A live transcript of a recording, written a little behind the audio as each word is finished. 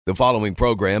The following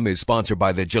program is sponsored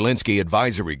by the Jelinski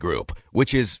Advisory Group,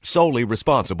 which is solely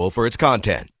responsible for its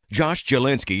content. Josh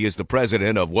Jelinski is the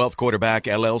president of Wealth Quarterback,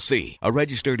 LLC, a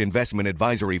registered investment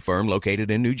advisory firm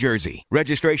located in New Jersey.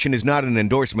 Registration is not an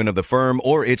endorsement of the firm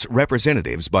or its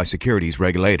representatives by securities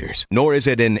regulators, nor is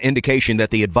it an indication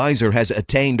that the advisor has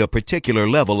attained a particular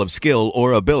level of skill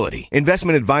or ability.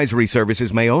 Investment advisory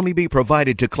services may only be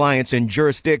provided to clients in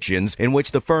jurisdictions in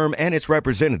which the firm and its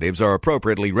representatives are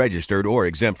appropriately registered or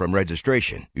exempt from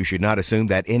registration. You should not assume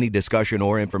that any discussion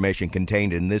or information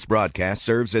contained in this broadcast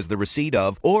serves as the receipt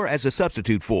of or as a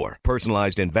substitute for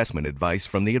personalized investment advice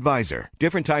from the advisor.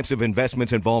 Different types of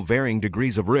investments involve varying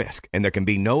degrees of risk, and there can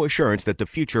be no assurance that the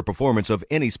future performance of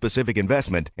any specific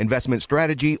investment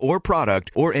strategy, or product,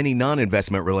 or any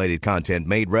non-investment related content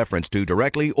made reference to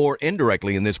directly or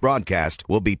indirectly in this broadcast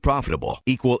will be profitable,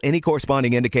 equal any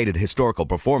corresponding indicated historical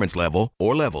performance level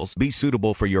or levels, be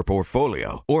suitable for your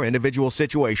portfolio or individual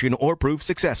situation, or prove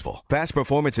successful. Past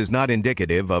performance is not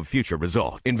indicative of future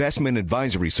result. Investment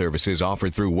advisory services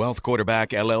offered through Wealth Quarterback,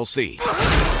 LLC.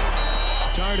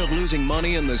 Tired of losing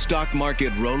money in the stock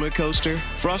market roller coaster?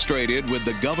 Frustrated with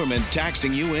the government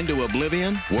taxing you into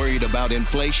oblivion? Worried about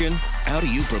inflation? How do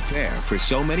you prepare for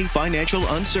so many financial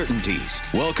uncertainties?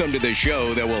 Welcome to the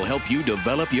show that will help you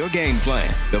develop your game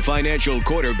plan. The Financial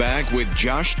Quarterback with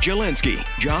Josh Jelinski.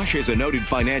 Josh is a noted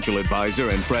financial advisor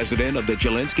and president of the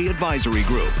Jelinski Advisory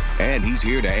Group, and he's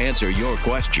here to answer your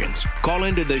questions. Call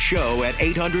into the show at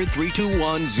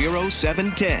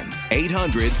 800-321-0710.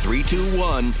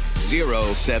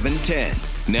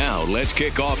 800-321-0710. Now, let's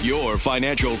kick off your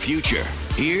financial future.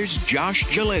 Here's Josh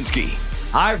Jelinski.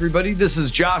 Hi, everybody. This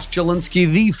is Josh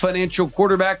Jelinski, the Financial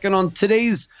Quarterback. And on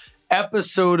today's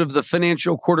episode of the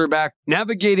Financial Quarterback,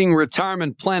 navigating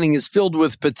retirement planning is filled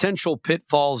with potential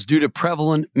pitfalls due to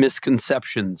prevalent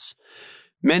misconceptions.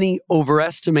 Many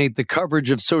overestimate the coverage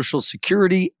of Social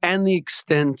Security and the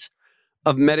extent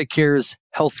of Medicare's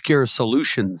healthcare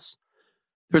solutions.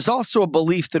 There's also a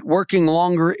belief that working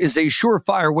longer is a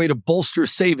surefire way to bolster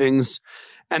savings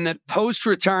and that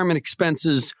post-retirement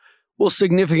expenses will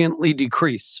significantly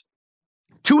decrease.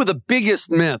 Two of the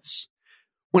biggest myths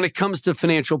when it comes to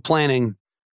financial planning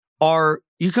are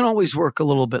you can always work a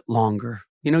little bit longer.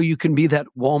 You know, you can be that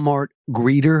Walmart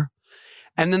greeter.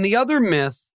 And then the other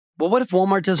myth, well, what if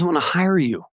Walmart doesn't want to hire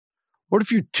you? What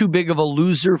if you're too big of a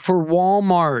loser for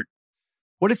Walmart?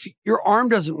 What if your arm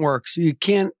doesn't work so you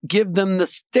can't give them the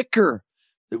sticker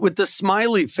with the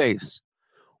smiley face?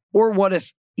 Or what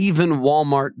if even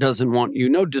Walmart doesn't want you?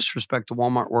 No disrespect to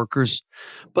Walmart workers.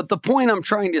 But the point I'm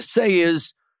trying to say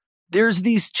is there's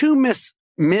these two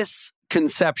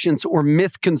misconceptions or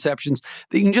myth conceptions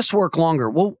that you can just work longer.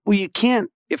 Well, you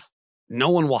can't if no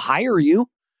one will hire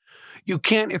you. You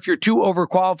can't if you're too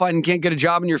overqualified and can't get a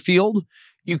job in your field.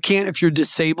 You can't if you're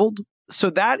disabled.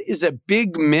 So that is a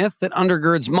big myth that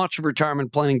undergirds much of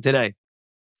retirement planning today.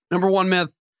 Number one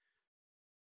myth,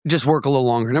 just work a little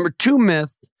longer. Number two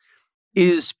myth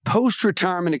is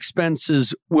post-retirement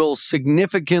expenses will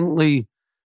significantly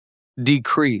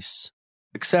decrease,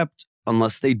 except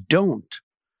unless they don't.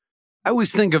 I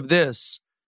always think of this.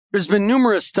 There's been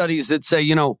numerous studies that say,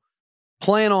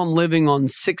 plan on living on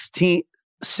 60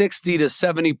 to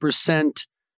 70%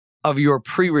 of your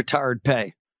pre-retired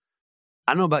pay.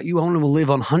 I don't know about you, I want to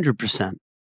live on 100%.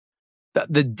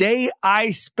 The day I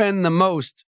spend the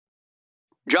most,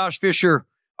 Josh Fisher,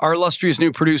 our illustrious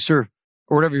new producer,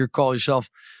 or whatever you call yourself,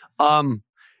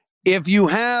 if you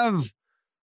have,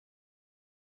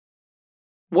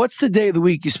 what's the day of the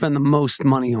week you spend the most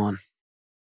money on?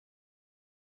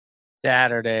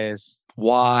 Saturdays.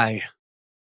 Why?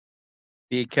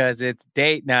 Because it's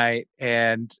date night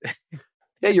and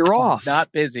yeah, you're off.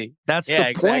 Not busy. That's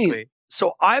the point. Exactly.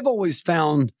 So I've always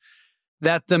found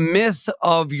that the myth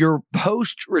of your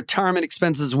post-retirement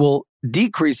expenses will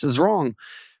decrease is wrong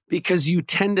because you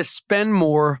tend to spend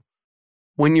more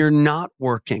when you're not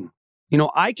working.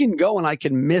 I can go and I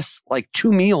can miss like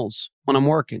 2 meals when I'm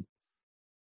working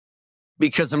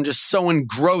because I'm just so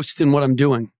engrossed in what I'm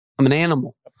doing. I'm an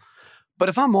animal. But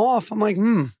if I'm off, I'm like,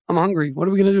 I'm hungry. What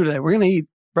are we going to do today? We're going to eat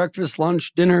breakfast,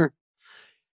 lunch, dinner.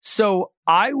 So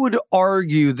I would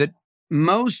argue that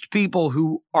most people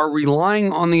who are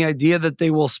relying on the idea that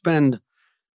they will spend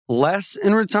less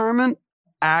in retirement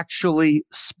actually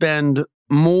spend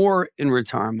more in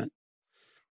retirement.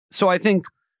 So I think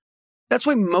that's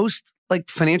why most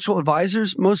financial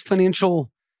advisors, most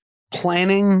financial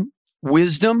planning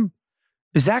wisdom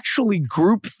is actually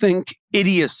groupthink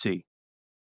idiocy.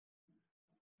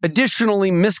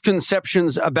 Additionally,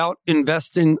 misconceptions about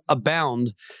investing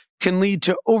abound can lead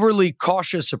to overly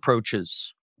cautious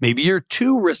approaches. Maybe you're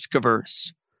too risk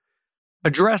averse.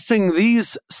 Addressing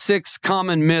these 6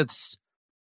 common myths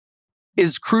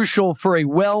is crucial for a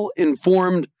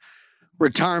well-informed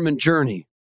retirement journey.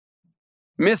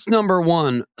 Myth number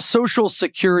 1, Social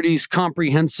Security's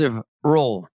comprehensive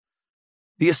role.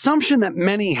 The assumption that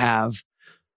many have,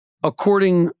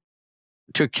 according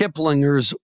to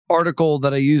Kiplinger's article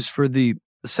that I used for the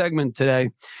segment today,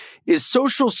 is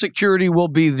Social Security will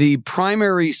be the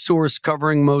primary source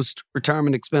covering most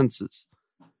retirement expenses.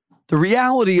 The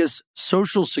reality is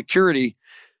Social Security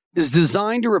is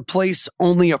designed to replace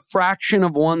only a fraction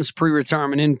of one's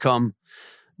pre-retirement income,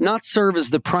 not serve as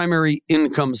the primary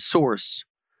income source.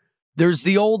 There's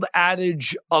the old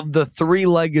adage of the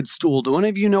 3-legged stool. Do any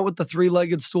of you know what the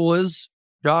 3-legged stool is,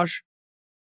 Josh?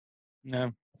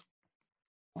 No.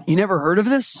 You never heard of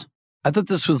this? I thought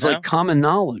this was like common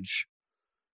knowledge.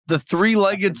 The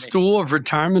 3-legged stool of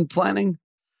retirement planning.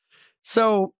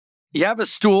 So you have a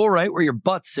stool, right, where your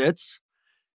butt sits.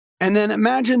 And then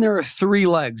imagine there are 3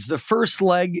 legs. The first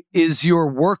leg is your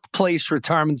workplace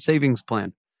retirement savings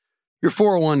plan, your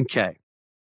 401k.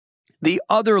 The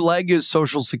other leg is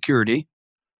Social Security.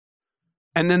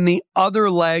 And then the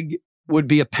other leg would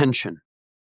be a pension.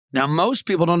 Now, most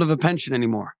people don't have a pension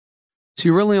anymore. So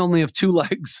you really only have 2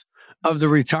 legs of the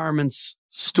retirement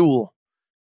stool,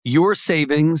 your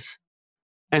savings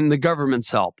and the government's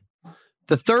help.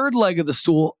 The third leg of the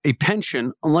stool, a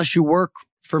pension, unless you work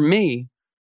for me,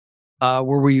 where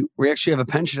we actually have a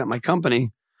pension at my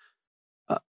company.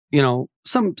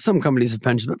 Some companies have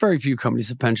pensions, but very few companies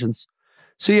have pensions.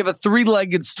 So you have a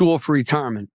 3-legged stool for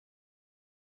retirement.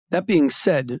 That being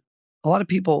said, a lot of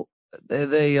people,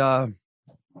 they don't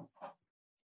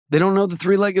know the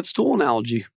 3-legged stool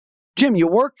analogy. Jim, you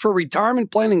work for a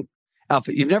retirement planning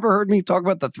outfit. You've never heard me talk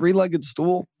about the 3-legged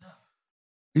stool?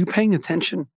 Are you paying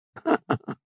attention?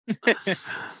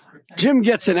 Jim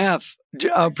gets an F.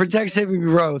 Protect, saving,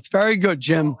 growth. Very good,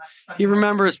 Jim. He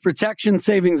remembers protection,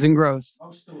 savings, and growth.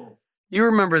 You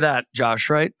remember that, Josh,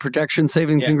 right? Protection,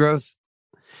 savings, and growth.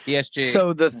 PSG.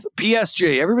 So the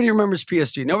PSG. Everybody remembers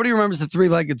PSG. Nobody remembers the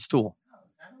 3-legged stool.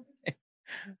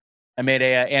 I made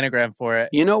a anagram for it.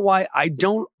 You know why? I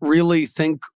don't really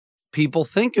think people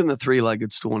think in the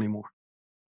 3-legged stool anymore.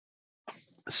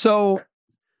 So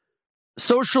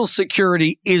Social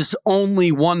Security is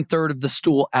only 1/3 of the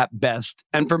stool at best.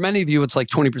 And for many of you, it's like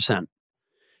 20%.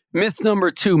 Myth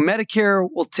number 2, Medicare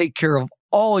will take care of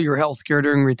all your health care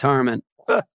during retirement.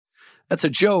 That's a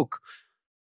joke.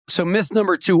 So myth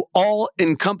number 2,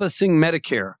 all-encompassing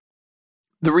Medicare.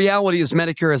 The reality is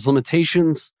Medicare has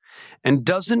limitations and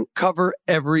doesn't cover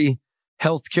every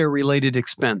healthcare-related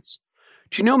expense.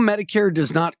 Do you know Medicare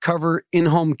does not cover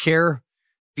in-home care?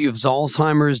 If you have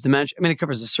Alzheimer's, dementia, it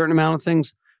covers a certain amount of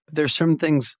things, but there's certain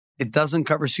things it doesn't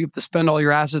cover, so you have to spend all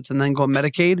your assets and then go on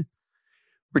Medicaid.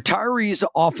 Retirees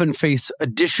often face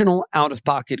additional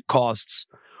out-of-pocket costs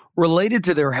related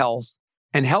to their health,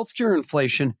 and healthcare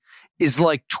inflation is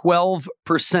like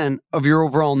 12% of your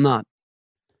overall nut.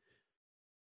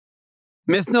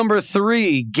 Myth number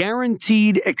 3,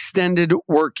 guaranteed extended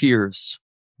work years.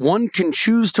 One can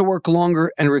choose to work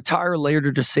longer and retire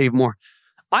later to save more.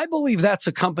 I believe that's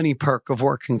a company perk of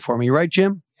working for me, right,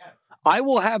 Jim? Yeah. I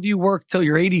will have you work till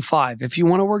you're 85. If you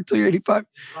want to work till you're 85,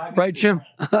 right, Jim?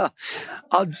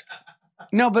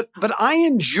 No, but I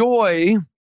enjoy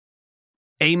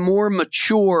a more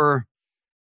mature.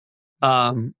 We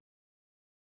have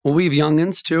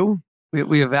youngins too.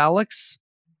 We have Alex.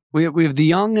 We have the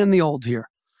young and the old here,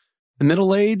 the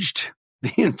middle-aged,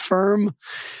 the infirm.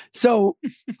 So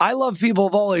I love people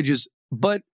of all ages,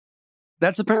 but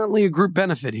that's apparently a group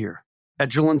benefit here at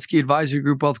Jelinsky Advisory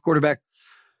Group Wealth Quarterback.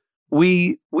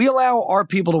 We allow our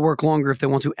people to work longer if they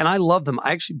want to, and I love them.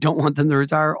 I actually don't want them to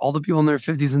retire. All the people in their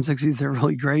 50s and 60s, they're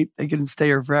really great. They can stay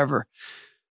here forever.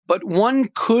 But one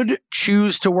could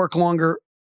choose to work longer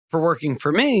for working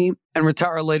for me and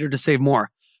retire later to save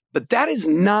more. But that is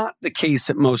not the case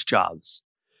at most jobs.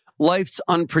 Life's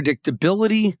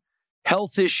unpredictability,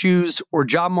 health issues, or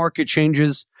job market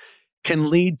changes can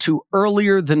lead to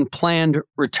earlier than planned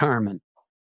retirement.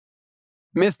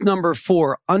 Myth number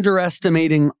 4,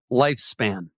 underestimating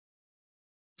lifespan.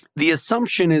 The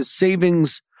assumption is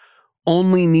savings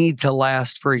only need to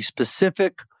last for a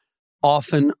specific,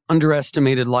 often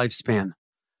underestimated lifespan.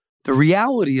 The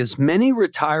reality is many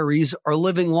retirees are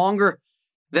living longer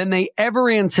than they ever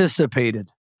anticipated,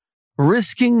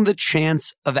 risking the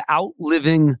chance of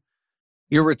outliving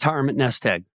your retirement nest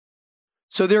egg.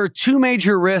 So there are 2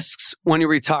 major risks when you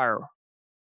retire.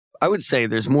 I would say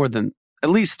there's more than at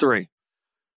least 3.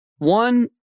 1,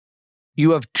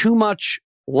 you have too much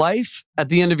life at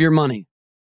the end of your money.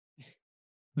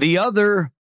 The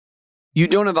other, you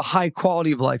don't have a high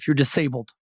quality of life. You're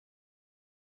disabled.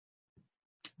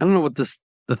 I don't know what the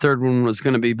third one was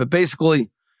going to be, but basically,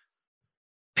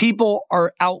 people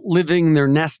are outliving their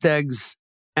nest eggs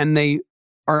and they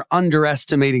are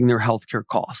underestimating their healthcare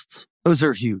costs. Those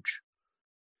are huge.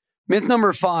 Myth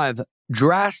number 5,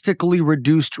 drastically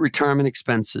reduced retirement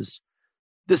expenses.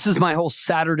 This is my whole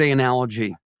Saturday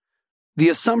analogy. The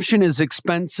assumption is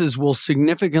expenses will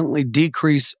significantly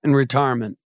decrease in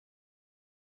retirement.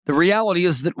 The reality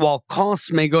is that while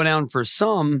costs may go down for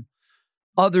some,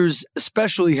 others,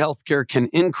 especially healthcare, can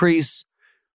increase,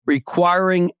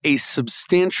 requiring a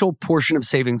substantial portion of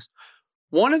savings.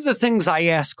 One of the things I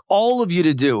ask all of you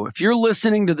to do, if you're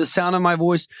listening to the sound of my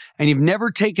voice and you've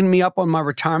never taken me up on my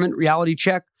retirement reality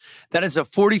check, that is a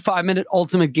 45-minute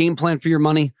ultimate game plan for your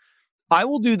money. I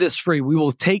will do this free. We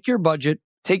will take your budget,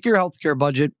 take your healthcare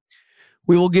budget.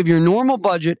 We will give your normal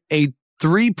budget a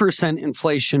 3%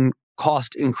 inflation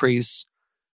cost increase,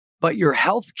 but your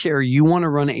healthcare, you want to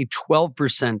run a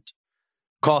 12%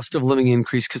 cost of living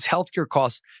increase because healthcare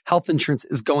costs, health insurance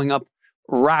is going up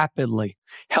rapidly.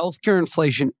 Healthcare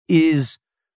inflation is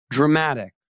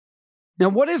dramatic. Now,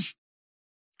 what if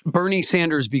Bernie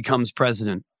Sanders becomes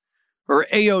president or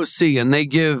AOC and they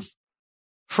give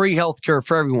free healthcare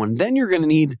for everyone? Then you're going to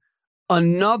need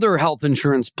another health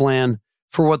insurance plan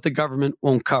for what the government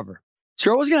won't cover. So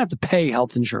you're always going to have to pay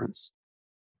health insurance.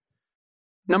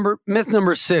 Myth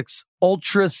number 6,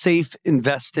 ultra safe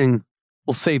investing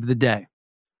will save the day.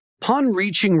 Upon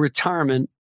reaching retirement,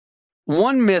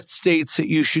 one myth states that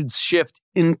you should shift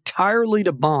entirely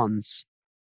to bonds.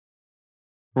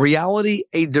 Reality,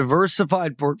 a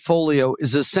diversified portfolio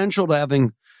is essential to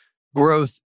having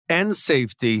growth and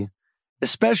safety,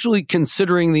 especially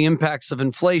considering the impacts of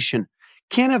inflation.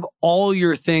 Can't have all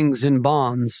your things in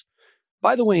bonds.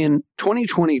 By the way, in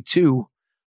 2022,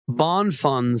 bond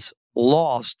funds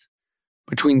lost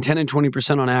between 10 and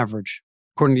 20% on average,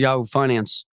 according to Yahoo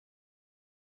Finance.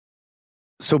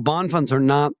 So bond funds are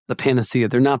not the panacea.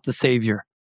 They're not the savior.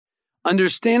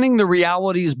 Understanding the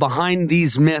realities behind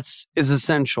these myths is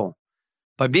essential.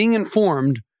 By being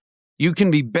informed, you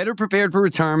can be better prepared for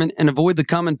retirement and avoid the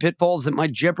common pitfalls that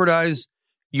might jeopardize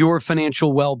your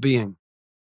financial well-being.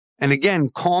 And again,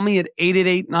 call me at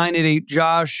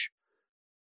 888-988-JOSH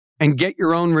and get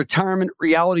your own retirement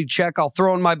reality check. I'll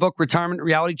throw in my book, Retirement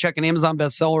Reality Check, an Amazon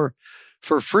bestseller,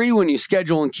 for free when you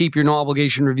schedule and keep your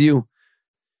no-obligation review.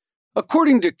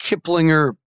 According to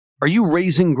Kiplinger, are you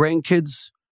raising grandkids?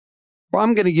 Well,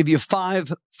 I'm going to give you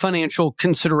 5 financial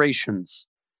considerations.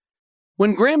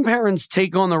 When grandparents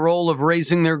take on the role of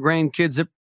raising their grandkids, it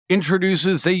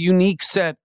introduces a unique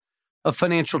set of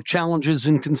financial challenges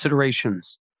and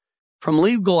considerations. From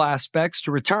legal aspects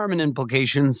to retirement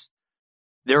implications,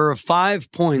 there are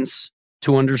 5 points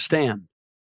to understand.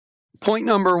 Point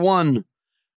number 1,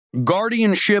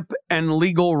 guardianship and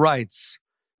legal rights.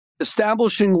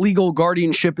 Establishing legal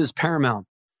guardianship is paramount.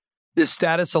 This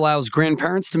status allows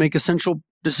grandparents to make essential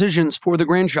decisions for the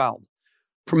grandchild,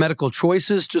 from medical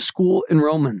choices to school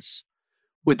enrollments.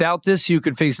 Without this, you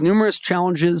could face numerous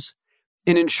challenges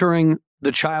in ensuring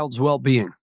the child's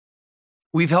well-being.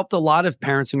 We've helped a lot of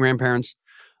parents and grandparents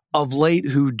of late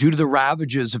who, due to the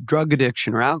ravages of drug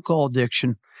addiction or alcohol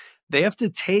addiction, they have to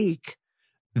take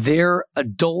their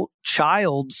adult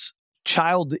child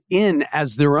in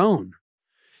as their own.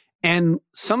 And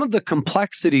some of the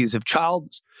complexities of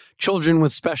children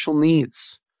with special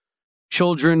needs,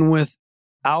 children with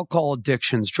alcohol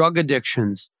addictions, drug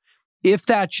addictions, if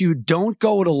that you don't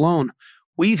go it alone.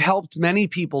 We've helped many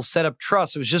people set up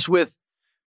trust. It was just with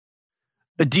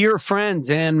a dear friend,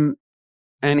 and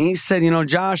he said,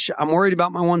 Josh, I'm worried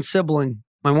about my one sibling,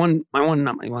 my one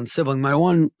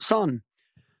son.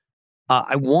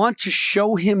 I want to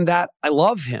show him that I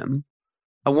love him.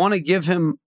 I want to give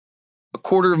him a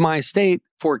quarter of my estate,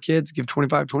 4 kids, give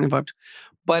 25,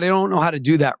 but I don't know how to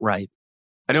do that right.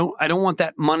 I don't want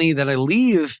that money that I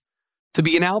leave to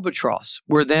be an albatross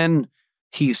where then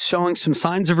he's showing some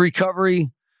signs of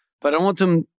recovery, but I don't want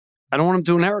him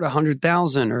to inherit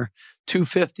 100,000 or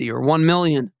 250 or 1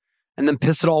 million and then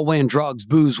piss it all away in drugs,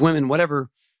 booze, women, whatever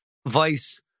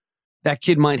vice that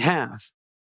kid might have.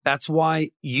 That's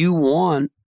why you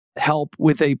want help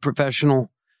with a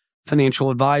professional financial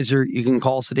advisor. You can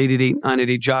call us at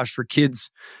 888-988-JOSH for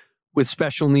kids with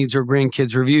special needs or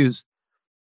grandkids reviews.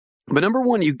 But number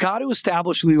 1, you got to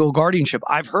establish legal guardianship.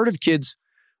 I've heard of kids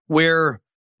where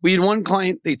we had one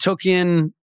client, they took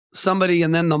in somebody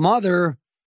and then the mother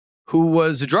who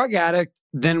was a drug addict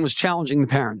then was challenging the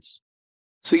parents.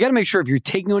 So you got to make sure if you're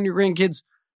taking on your grandkids,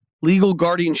 legal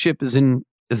guardianship is in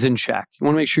check. You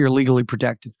want to make sure you're legally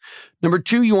protected. Number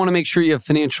 2, you want to make sure you have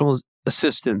financial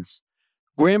assistance.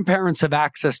 grandparents have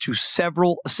access to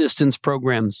several assistance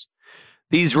programs.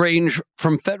 These range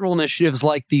from federal initiatives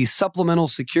like the Supplemental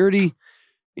Security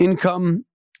Income,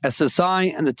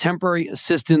 SSI, and the Temporary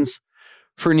Assistance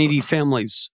for Needy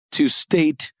Families to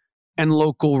state and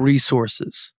local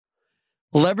resources.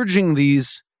 Leveraging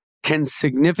these can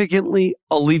significantly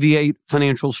alleviate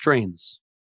financial strains.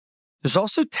 There's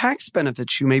also tax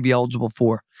benefits you may be eligible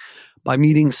for. By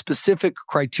meeting specific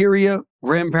criteria,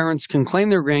 grandparents can claim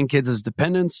their grandkids as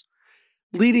dependents,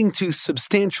 leading to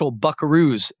substantial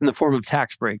buckaroos in the form of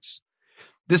tax breaks.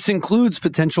 This includes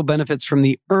potential benefits from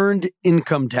the Earned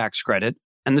Income Tax Credit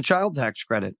and the Child Tax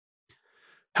Credit.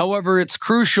 However, it's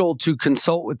crucial to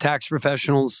consult with tax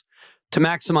professionals to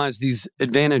maximize these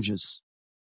advantages.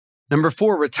 Number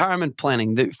 4, retirement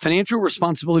planning. The financial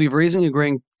responsibility of raising a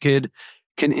grandkid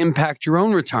can impact your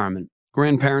own retirement.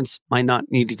 Grandparents might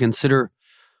need to consider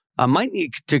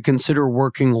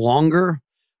working longer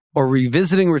or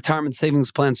revisiting retirement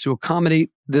savings plans to accommodate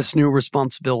this new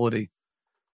responsibility.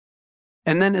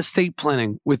 And then estate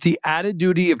planning. With the added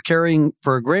duty of caring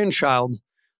for a grandchild,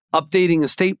 updating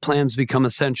estate plans become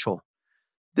essential.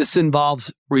 This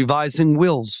involves revising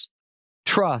wills,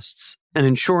 trusts, and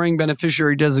ensuring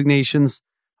beneficiary designations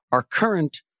are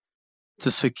current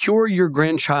to secure your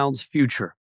grandchild's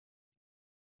future.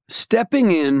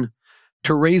 Stepping in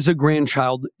to raise a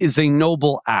grandchild is a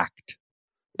noble act,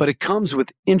 but it comes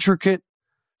with intricate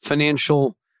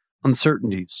financial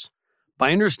uncertainties.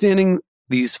 By understanding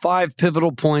these 5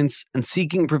 pivotal points and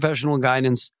seeking professional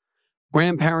guidance,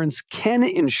 grandparents can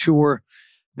ensure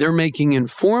they're making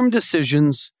informed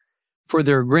decisions for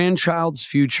their grandchild's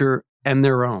future and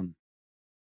their own.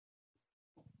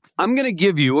 I'm going to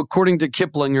give you, according to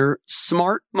Kiplinger,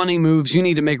 smart money moves you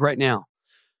need to make right now.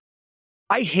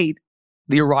 I hate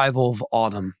the arrival of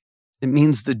autumn. It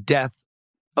means the death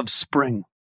of spring,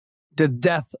 the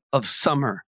death of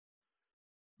summer.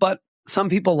 But some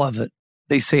people love it.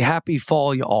 They say, happy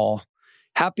fall, you all.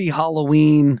 Happy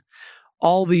Halloween.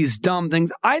 All these dumb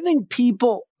things. I think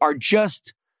people are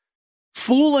just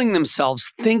fooling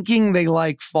themselves thinking they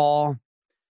like fall.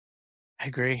 I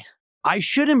agree. I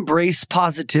should embrace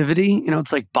positivity.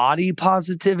 It's like body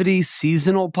positivity,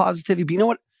 seasonal positivity. But you know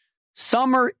what?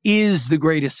 Summer is the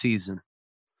greatest season.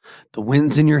 The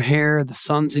wind's in your hair, the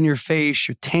sun's in your face,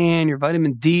 you're tan, your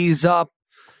vitamin D's up.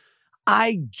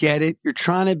 I get it. You're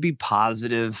trying to be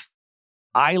positive.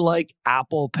 I like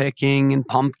apple picking and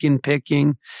pumpkin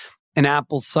picking and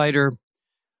apple cider.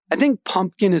 I think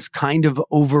pumpkin is kind of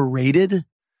overrated.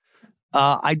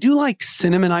 I do like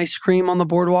cinnamon ice cream on the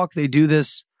boardwalk. They do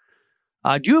this.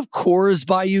 Do you have Coors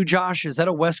by you, Josh? Is that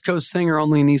a West Coast thing or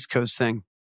only an East Coast thing?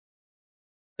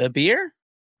 The beer?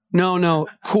 No.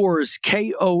 Coors,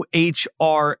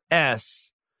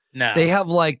 Kohrs. No. They have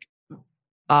like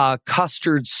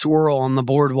custard swirl on the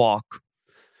boardwalk.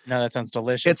 No, that sounds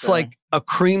delicious. It's like a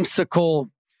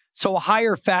creamsicle. So a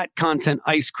higher fat content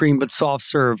ice cream, but soft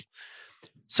serve.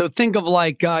 So think of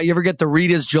like, you ever get the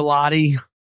Rita's Gelati?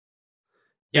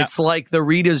 Yeah. It's like the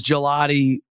Rita's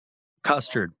Gelati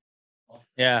custard.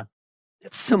 Yeah.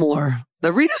 It's similar.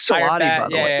 The Rita's Gelati, by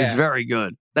the way, is very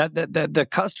good. That the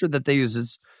custard that they use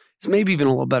is maybe even a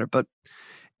little better, but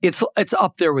it's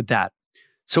up there with that.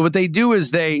 So what they do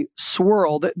is they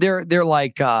swirl. They're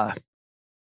like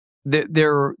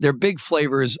their big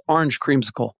flavor is orange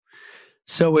creamsicle.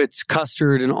 So it's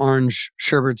custard and orange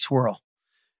sherbet swirl.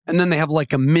 And then they have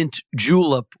like a mint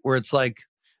julep where it's like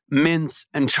mint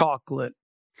and chocolate.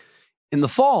 In the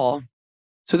fall,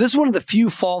 so this is one of the few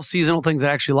fall seasonal things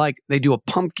I actually like. They do a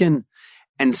pumpkin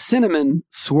and cinnamon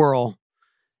swirl.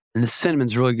 And the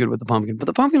cinnamon's really good with the pumpkin. But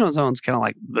the pumpkin on its own is kind of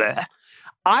like, bleh.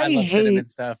 I love hate cinnamon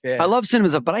stuff. Yeah. I love cinnamon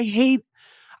stuff, but I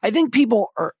think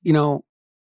people are,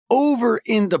 over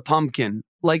into pumpkin.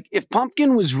 Like if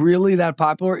pumpkin was really that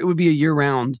popular, it would be a year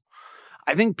round.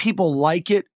 I think people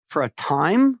like it for a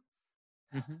time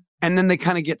and then they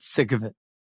kind of get sick of it.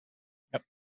 Yep.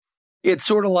 It's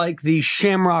sort of like the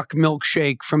Shamrock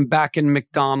milkshake from back in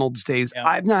McDonald's days. Yep.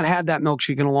 I've not had that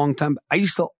milkshake in a long time. I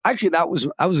used to, actually, that was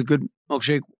a good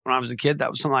milkshake when I was a kid. That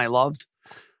was something I loved.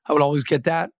 I would always get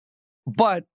that.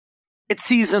 But it's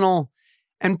seasonal.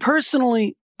 And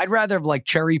personally, I'd rather have like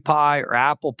cherry pie or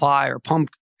apple pie or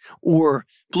pumpkin or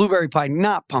blueberry pie,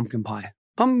 not pumpkin pie.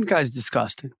 Pumpkin pie is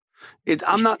disgusting.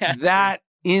 I'm not that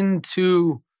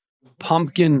into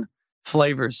pumpkin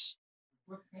flavors.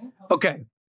 Okay,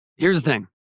 here's the thing.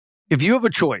 If you have a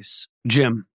choice,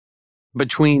 Jim,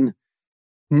 between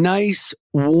nice,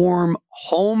 warm,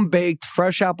 home-baked,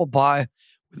 fresh apple pie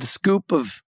with a scoop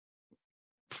of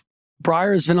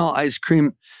Breyer's vanilla ice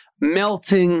cream,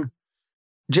 melting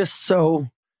just so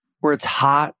where it's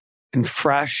hot and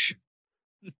fresh,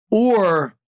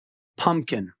 or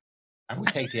pumpkin? I would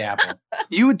take the apple.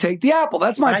 You would take the apple.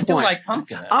 That's my But I do point. like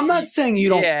pumpkin. I'm not saying you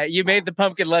don't. Yeah, you made the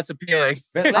pumpkin less appealing.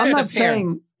 But I'm less not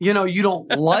saying, you don't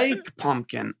like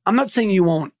pumpkin. I'm not saying you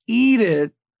won't eat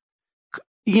it,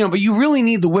 but you really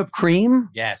need the whipped cream.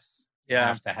 Yes. Yeah. You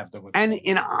have to have the whipped And cream.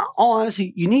 in all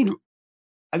honesty, you need,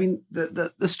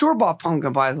 the store-bought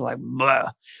pumpkin pie is like,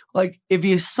 blah. Like, if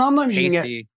you sometimes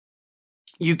Tasty.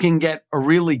 you can get a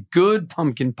really good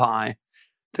pumpkin pie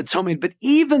that's homemade. But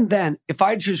even then, if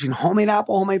I choose between homemade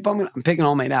apple, homemade pumpkin, I'm picking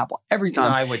homemade apple every No,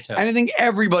 time. I would too. And I think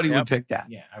everybody would Yep. pick that.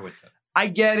 Yeah, I would too. I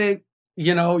get it.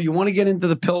 You want to get into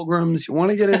the Pilgrims. You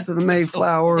want to get into the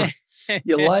Mayflower.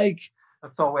 You like,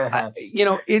 That's all we have.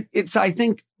 it's, I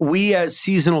think we as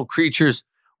seasonal creatures,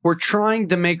 we're trying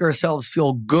to make ourselves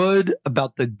feel good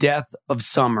about the death of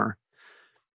summer.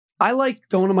 I like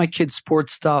going to my kids'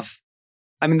 sports stuff.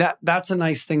 I mean, that's a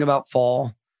nice thing about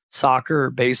fall. Soccer,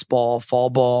 baseball, fall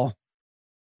ball.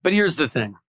 But here's the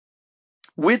thing.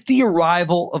 With the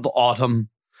arrival of autumn,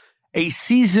 a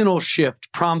seasonal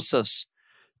shift prompts us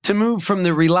to move from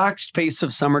the relaxed pace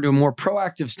of summer to a more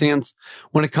proactive stance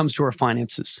when it comes to our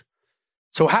finances.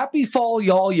 So happy fall,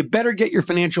 y'all. You better get your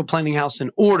financial planning house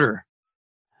in order.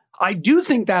 I do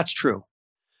think that's true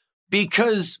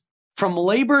because from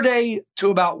Labor Day to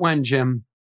about when, Jim?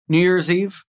 New Year's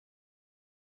Eve?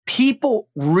 People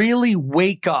really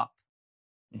wake up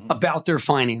about their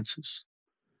finances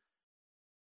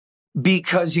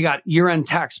because you got year-end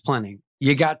tax planning.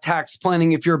 You got tax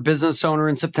planning if you're a business owner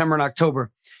in September and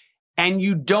October. And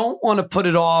you don't want to put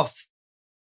it off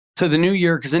to the new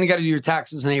year because then you got to do your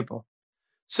taxes in April.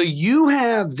 So you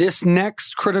have this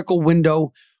next critical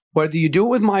window, whether you do it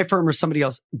with my firm or somebody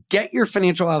else, get your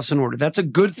financial house in order. That's a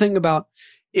good thing about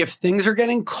if things are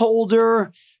getting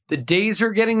colder, the days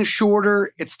are getting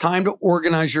shorter, it's time to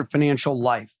organize your financial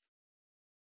life.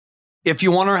 If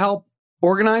you want our help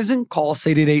organizing, call us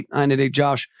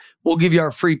 888-988-JOSH. We'll give you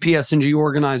our free PSG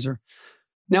organizer.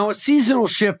 Now, a seasonal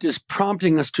shift is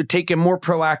prompting us to take a more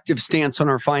proactive stance on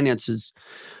our finances.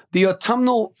 The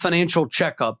autumnal financial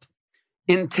checkup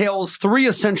entails 3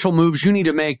 essential moves you need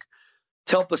to make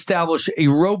to help establish a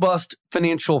robust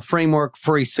financial framework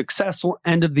for a successful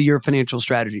end-of-the-year financial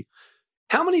strategy.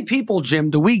 How many people, Jim,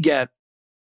 do we get?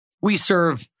 We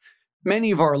serve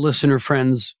many of our listener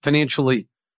friends financially.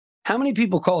 How many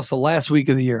people call us the last week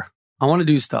of the year? I want to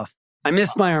do stuff. I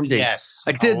missed my arm date. Yes.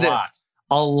 I did this.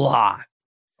 A lot.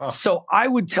 Oh. So I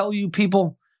would tell you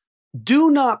people,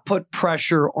 do not put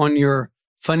pressure on your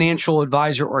financial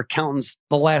advisor or accountants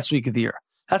the last week of the year.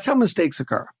 That's how mistakes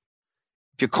occur.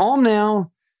 If you call them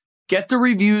now, get the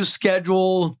reviews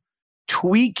scheduled,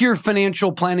 tweak your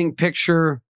financial planning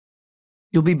picture,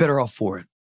 you'll be better off for it.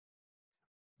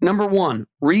 Number 1,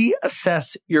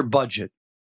 reassess your budget.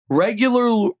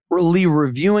 Regularly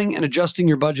reviewing and adjusting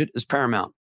your budget is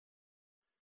paramount.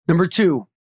 Number 2,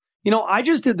 I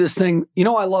just did this thing.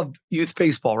 I love youth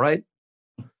baseball, right?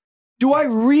 Do I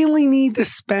really need to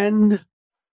spend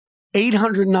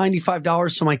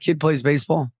 $895 so my kid plays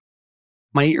baseball?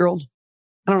 My 8-year-old?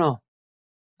 I don't know.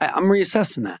 I'm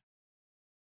reassessing that.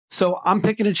 So I'm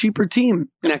picking a cheaper team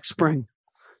next spring.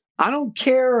 I don't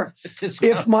care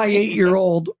if my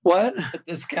 8-year-old, what? A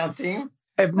discount team?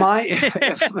 If my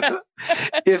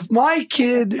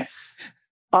kid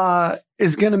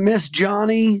is going to miss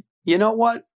Johnny, you know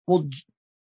what? Well,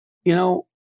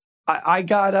 I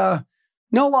got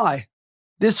no lie.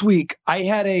 This week I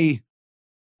had a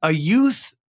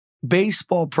youth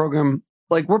baseball program.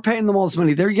 Like, we're paying them all this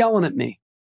money. They're yelling at me.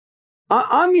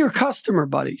 I'm your customer,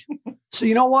 buddy. So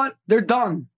you know what? They're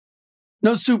done.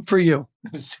 No soup for you.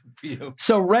 No soup for you.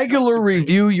 So regular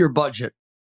review your budget.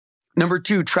 Number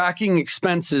 2, tracking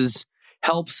expenses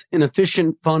helps in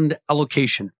efficient fund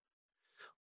allocation.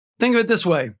 Think of it this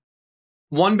way.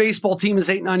 One baseball team is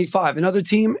 $895. Another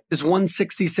team is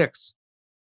 $166.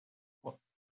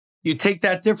 You take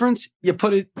that difference, you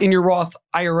put it in your Roth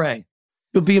IRA.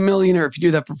 You'll be a millionaire if you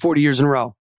do that for 40 years in a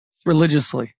row,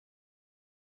 religiously.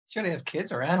 Should I have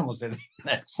kids or animals in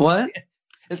that? What?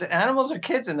 Is it animals or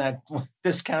kids in that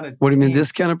discounted? What do you mean team?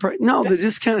 discounted price? No, the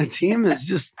discounted team is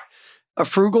just a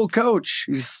frugal coach.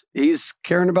 He's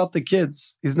caring about the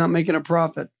kids. He's not making a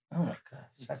profit. Oh my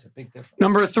gosh, that's a big difference.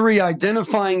 Number 3,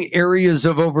 identifying areas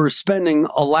of overspending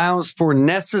allows for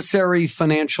necessary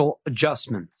financial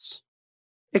adjustments.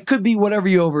 It could be whatever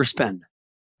you overspend.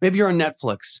 Maybe you're on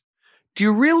Netflix. Do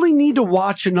you really need to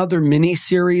watch another mini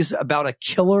series about a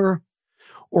killer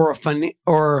or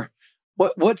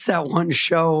what's that one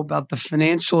show about the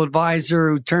financial advisor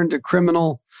who turned to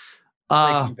criminal?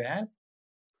 Breaking Bad?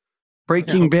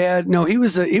 Breaking Bad. No, he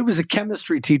was a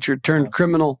chemistry teacher turned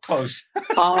criminal. Close.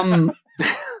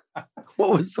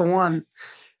 What was the one?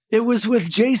 It was with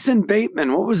Jason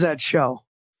Bateman. What was that show?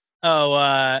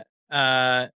 Oh,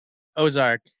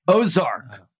 Ozark.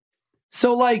 Ozark.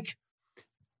 So like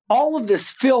all of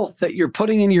this filth that you're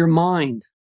putting in your mind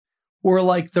were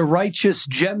like the righteous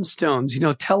gemstones,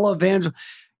 televangel.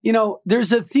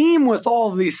 There's a theme with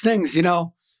all of these things,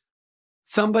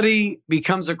 somebody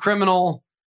becomes a criminal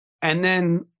and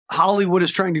then Hollywood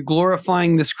is trying to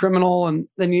glorifying this criminal. And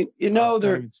then,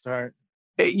 they're, start.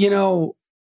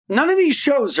 None of these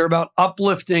shows are about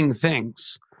uplifting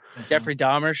things. Jeffrey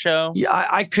Dahmer show. Yeah,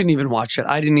 I couldn't even watch it.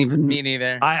 I didn't even. Me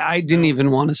neither. I didn't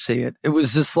even want to see it. It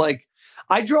was just like,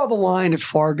 I draw the line at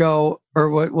Fargo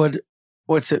or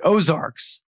what's it?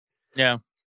 Ozarks. Yeah.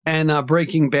 And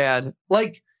Breaking Bad.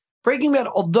 Like Breaking Bad,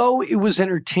 although it was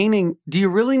entertaining, do you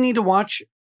really need to watch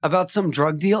about some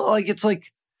drug deal? Like, it's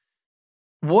like,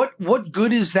 what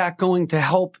good is that going to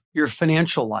help your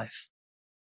financial life?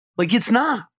 Like, it's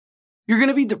not. You're going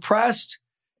to be depressed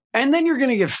and then you're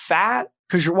going to get fat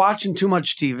because you're watching too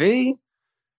much TV.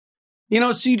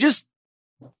 So you just,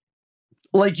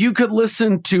 like, you could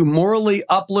listen to morally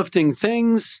uplifting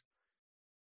things,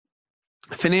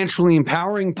 financially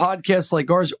empowering podcasts like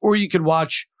ours, or you could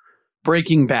watch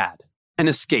Breaking Bad and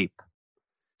escape.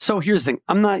 So here's the thing.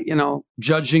 I'm not,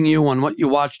 judging you on what you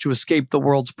watch to escape the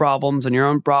world's problems and your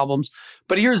own problems.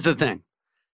 But here's the thing.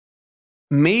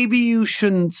 Maybe you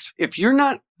shouldn't, if you're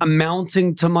not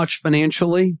amounting to much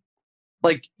financially,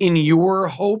 like in your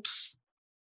hopes,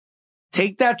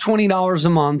 take that $20 a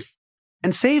month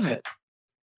and save it.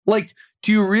 Like,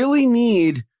 do you really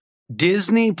need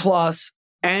Disney Plus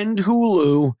and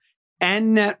Hulu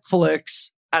and Netflix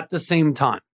at the same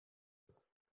time?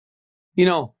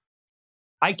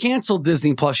 I canceled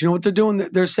Disney Plus. You know what they're doing?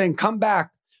 They're saying, come back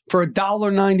for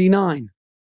 $1.99.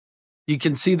 You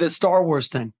can see the Star Wars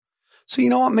thing. So you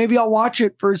know what? Maybe I'll watch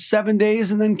it for 7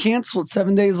 days and then cancel it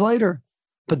 7 days later.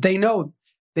 But they know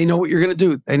what you're going to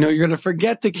do. They know you're going to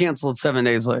forget to cancel it 7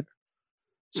 days later.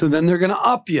 So then they're going to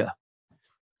up you.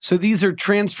 So these are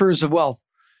transfers of wealth.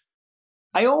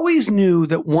 I always knew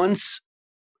that once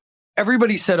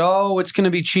everybody said, oh, it's going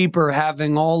to be cheaper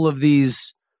having all of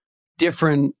these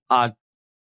different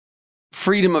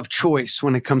freedom of choice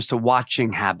when it comes to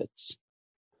watching habits.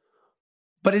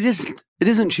 But it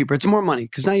isn't cheaper. It's more money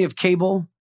because now you have cable,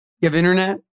 you have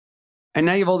internet, and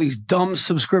now you have all these dumb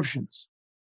subscriptions.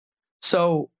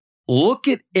 So look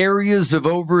at areas of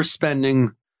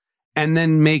overspending and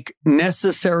then make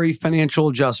necessary financial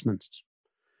adjustments.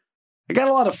 I got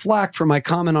a lot of flack for my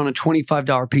comment on a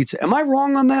 $25 pizza. Am I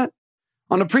wrong on that?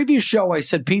 On a previous show, I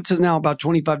said pizza is now about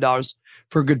 $25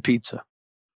 for a good pizza.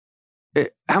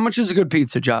 How much is a good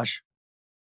pizza, Josh?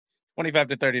 $25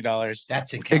 to $30.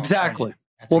 That's in California. Exactly.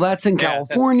 That's in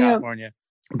California. That's in California.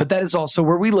 But that is also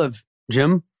where we live,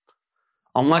 Jim.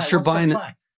 Unless you're buying it.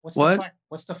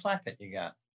 What's the flack that you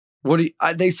got?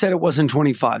 They said it wasn't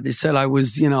 25. They said I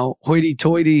was,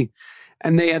 hoity-toity,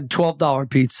 and they had $12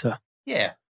 pizza.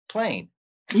 Yeah, plain.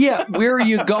 Yeah, where are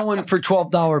you going for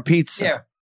 $12 pizza? Yeah.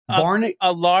 Barney?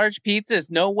 A large pizza is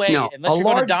no way. No, unless a you're going to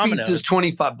large Domino's. pizza is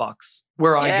 $25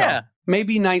 where I go.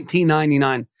 Maybe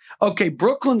 $19.99. Okay,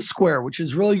 Brooklyn Square, which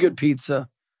is really good pizza.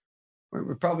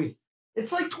 We're probably,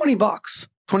 it's like $20,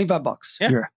 $25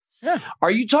 here. Yeah. Are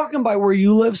you talking by where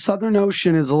you live? Southern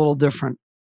Ocean is a little different.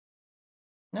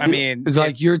 I mean,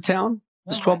 like your town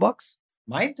is $12?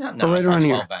 My town? No, right it's around not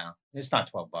here. $12. It's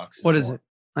not $12. What is it?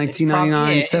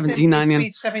 $19.99,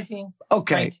 $17.99. 17.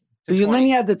 Okay. And then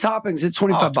you add the toppings. It's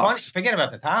 $25. 20, forget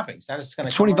about the toppings. That is going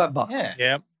to $25.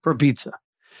 Yeah. For pizza.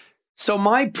 So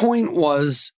my point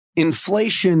was,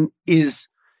 inflation is,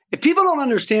 if people don't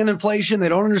understand inflation, they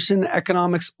don't understand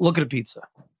economics, look at a pizza.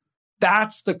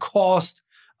 That's the cost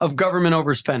of government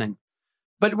overspending.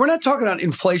 But we're not talking about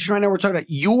inflation right now. We're talking about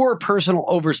your personal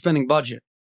overspending budget.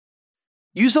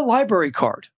 Use a library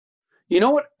card. You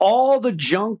know what? All the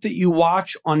junk that you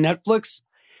watch on Netflix,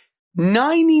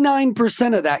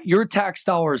 99% of that, your tax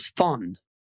dollars fund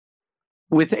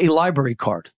with a library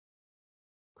card.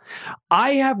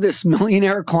 I have this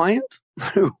millionaire client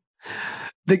who,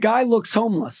 the guy looks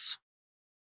homeless.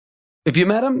 If you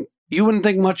met him, you wouldn't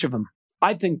think much of him.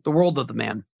 I think the world of the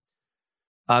man.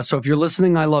 So if you're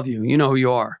listening, I love you. You know who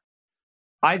you are.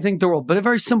 I think the world, but a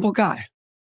very simple guy.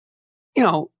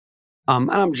 And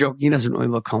I'm joking. He doesn't really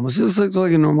look homeless. He looks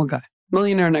like a normal guy.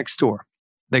 Millionaire next door,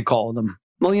 they call them.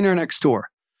 Millionaire Next Door.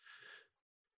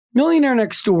 Millionaire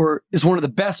Next Door is one of the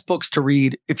best books to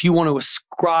read if you want to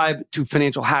ascribe to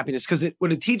financial happiness, because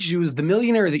what it teaches you is the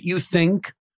millionaire that you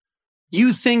think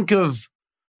of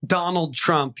Donald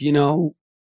Trump,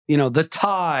 the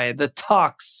tie, the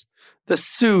tux, the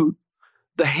suit,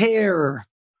 the hair,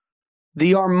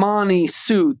 the Armani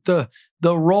suit, the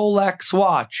Rolex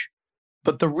watch.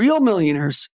 But the real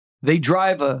millionaires, they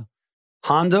drive a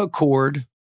Honda Accord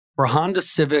or Honda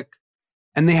Civic,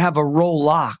 and they have a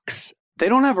Rolex. They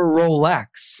don't have a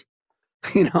Rolex,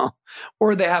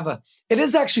 or they have it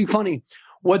is actually funny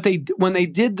when they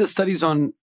did the studies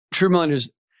on true millionaires,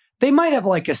 they might have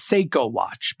like a Seiko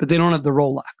watch, but they don't have the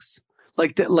Rolex.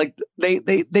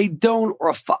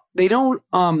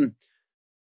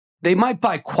 They might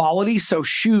buy quality. So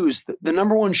shoes, the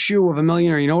number one shoe of a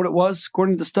millionaire, you know what it was,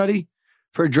 according to the study,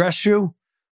 for a dress shoe?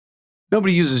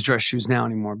 Nobody uses dress shoes now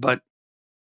anymore, but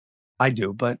I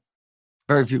do, but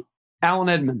very few. Allen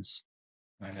Edmonds.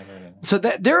 I never heard of that. So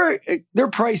they're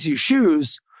pricey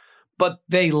shoes, but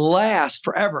they last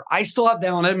forever. I still have the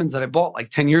Allen Edmonds that I bought like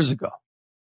 10 years ago.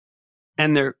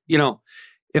 And they're,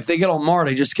 if they get all marred,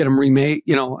 I just get them remade.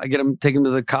 I take them to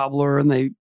the cobbler and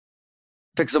they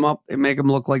fix them up. They make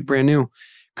them look like brand new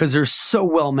because they're so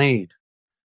well made.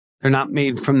 They're not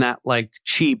made from that like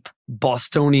cheap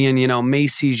Bostonian,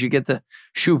 Macy's. You get the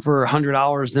shoe for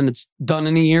 $100, then it's done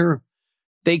in a year.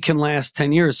 They can last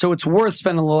 10 years. So it's worth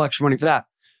spending a little extra money for that.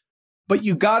 But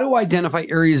you got to identify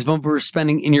areas of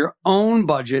overspending in your own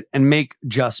budget and make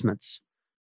adjustments.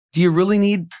 Do you really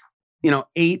need,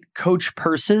 8 Coach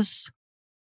purses?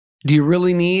 Do you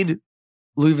really need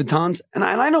Louis Vuittons? And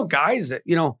I know guys that,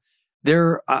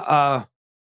 they're, are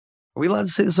we allowed to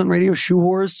say this on radio? Shoe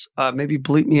whores? Maybe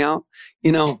bleep me out.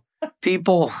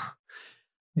 People,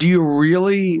 do you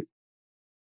really,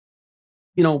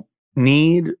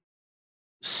 need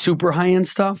super high-end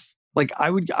stuff? Like I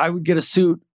would get a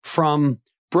suit from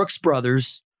Brooks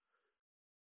Brothers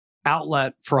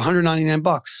outlet for $199,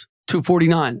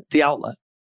 $249 at the outlet.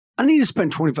 I need to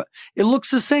spend $25. It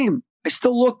looks the same. I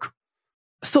still look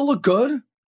good.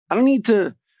 I don't need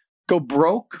to go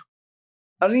broke.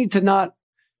 I don't need to not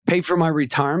pay for my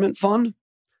retirement fund.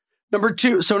 Number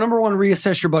one,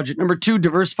 reassess your budget. Number 2,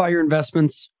 diversify your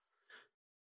investments.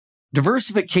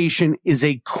 Diversification is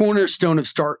a cornerstone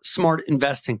of smart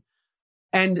investing.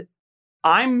 And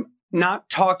I'm not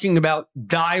talking about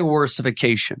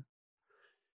diversification.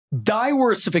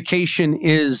 Diversification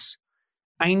is,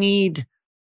 I need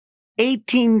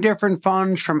 18 different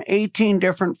funds from 18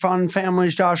 different fund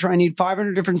families, Joshua. I need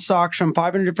 500 different stocks from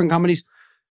 500 different companies.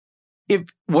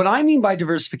 What I mean by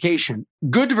diversification,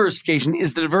 good diversification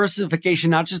is the diversification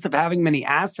not just of having many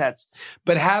assets,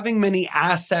 but having many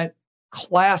asset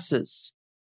classes.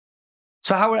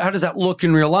 So how does that look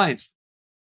in real life?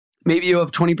 Maybe you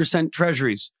have 20%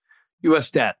 treasuries,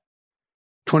 U.S. debt,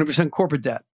 20% corporate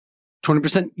debt,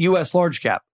 20% U.S. large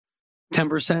cap,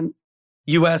 10%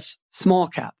 U.S. small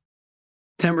cap,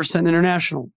 10%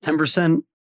 international, 10%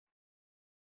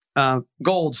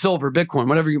 gold, silver, Bitcoin,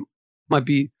 whatever you might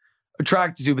be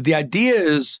attracted to. But the idea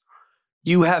is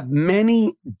you have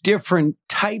many different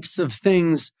types of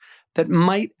things that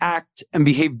might act and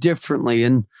behave differently.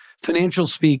 In financial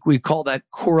speak, we call that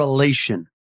correlation.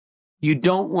 You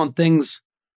don't want things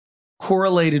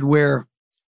correlated where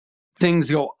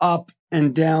things go up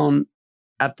and down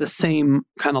at the same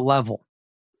kind of level.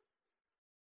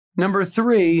 Number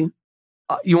 3,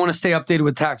 you want to stay updated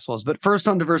with tax laws. But first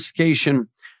on diversification,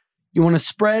 you want to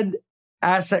spread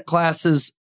asset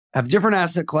classes, have different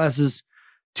asset classes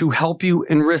to help you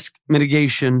in risk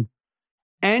mitigation.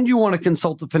 And you want to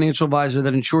consult a financial advisor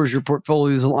that ensures your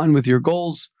portfolio is aligned with your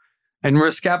goals and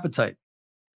risk appetite.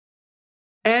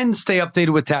 And stay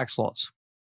updated with tax laws.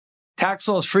 Tax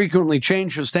laws frequently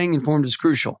change, so staying informed is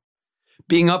crucial.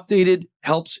 Being updated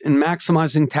helps in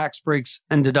maximizing tax breaks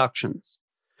and deductions.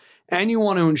 And you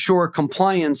want to ensure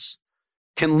compliance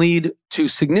can lead to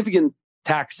significant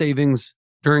tax savings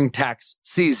during tax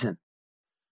season.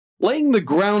 Laying the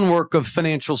groundwork of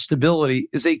financial stability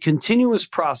is a continuous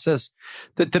process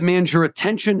that demands your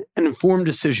attention and informed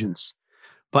decisions.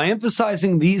 By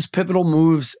emphasizing these pivotal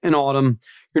moves in autumn,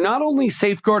 you're not only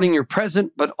safeguarding your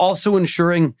present, but also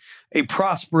ensuring a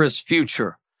prosperous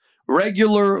future.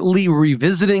 Regularly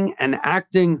revisiting and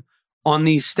acting on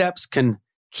these steps can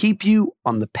keep you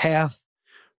on the path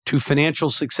to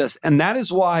financial success. And that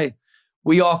is why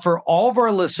we offer all of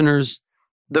our listeners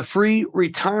the free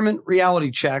Retirement Reality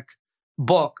Check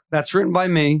book that's written by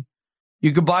me.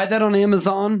 You could buy that on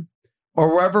Amazon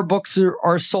or wherever books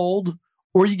are sold,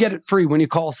 or you get it free when you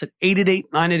call us at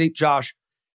 888-988-JOSH.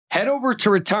 Head over to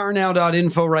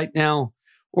retirenow.info right now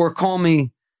or call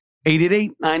me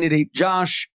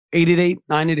 888-988-JOSH,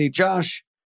 888-988-JOSH,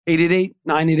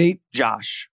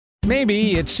 888-988-JOSH.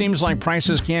 Maybe it seems like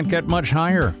prices can't get much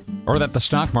higher, or that the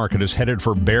stock market is headed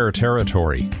for bear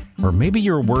territory, or maybe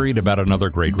you're worried about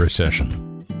another great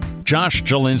recession. Josh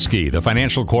Jelinski, the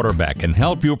financial quarterback, can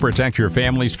help you protect your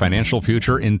family's financial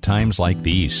future in times like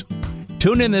these.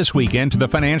 Tune in this weekend to the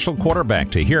Financial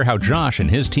Quarterback to hear how Josh and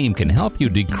his team can help you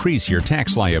decrease your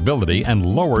tax liability and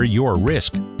lower your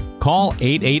risk. Call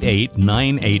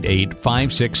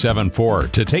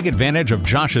 888-988-5674 to take advantage of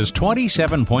Josh's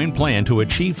 27-point plan to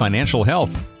achieve financial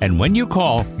health. And when you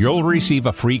call, you'll receive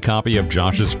a free copy of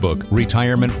Josh's book,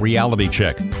 Retirement Reality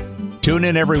Check. Tune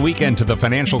in every weekend to the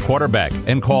Financial Quarterback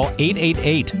and call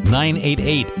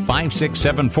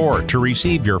 888-988-5674 to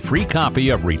receive your free copy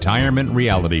of Retirement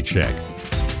Reality Check.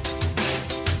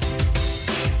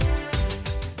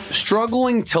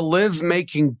 Struggling to live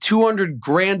making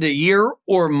 $200,000 a year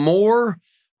or more,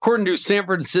 according to San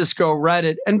Francisco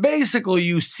Reddit. And basically,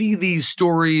 you see these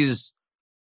stories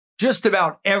just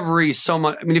about every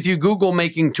summer. I mean, if you Google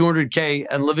making $200K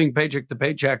and living paycheck to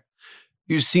paycheck,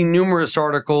 you see numerous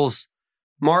articles.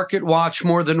 Market Watch,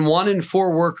 more than 1 in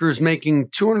 4 workers making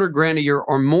 $200,000 a year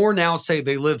or more now say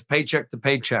they live paycheck to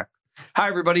paycheck. Hi,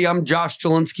 everybody. I'm Josh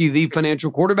Jelinski, the financial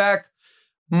quarterback.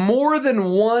 More than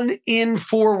 1 in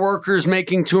 4 workers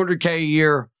making $200K a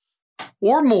year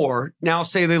or more now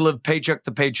say they live paycheck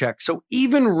to paycheck. So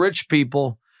even rich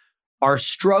people are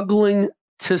struggling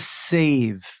to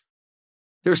save.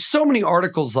 There's so many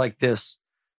articles like this.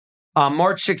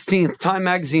 March 16th, Time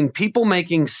Magazine, people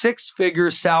making 6-figure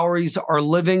salaries are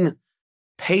living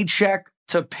paycheck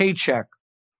to paycheck.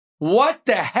 What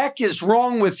the heck is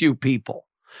wrong with you people?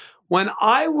 When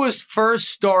I was first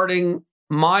starting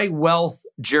my wealth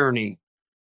journey,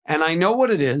 and I know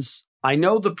what it is, I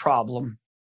know the problem,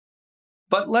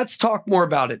 but let's talk more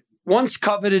about it. Once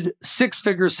coveted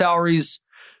 6-figure salaries,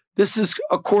 this is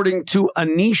according to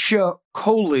Anisha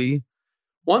Coley.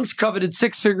 Once coveted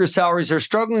 6-figure salaries are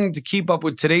struggling to keep up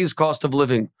with today's cost of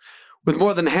living, with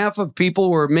more than half of people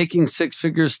who are making 6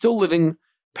 figures still living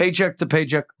paycheck to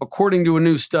paycheck, according to a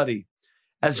new study.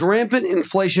 As rampant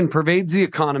inflation pervades the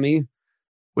economy,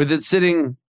 with it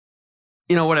sitting,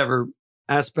 whatever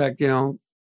aspect, 5%,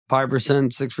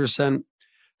 6%,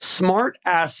 Smart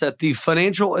Asset, the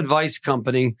financial advice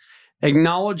company,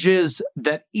 acknowledges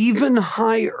that even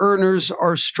high earners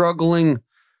are struggling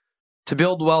to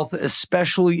build wealth,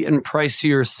 especially in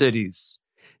pricier cities.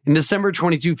 In December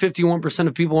 22, 51%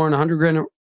 of people earn $100,000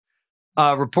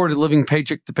 reported living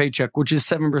paycheck to paycheck, which is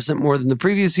 7% more than the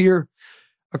previous year.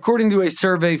 According to a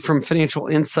survey from financial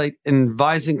insight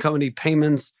advising company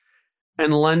Payments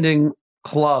and Lending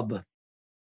Club,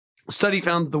 a study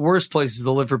found that the worst places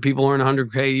to live for people who earn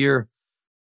 $100K a year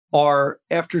are,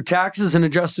 after taxes and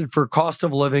adjusted for cost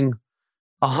of living,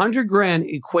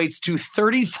 $100,000 equates to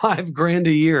 $35,000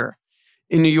 a year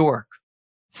in New York,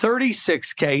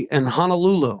 $36K in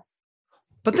Honolulu.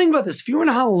 But think about this. If you're in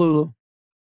Honolulu,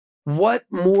 what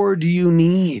more do you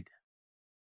need?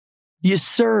 You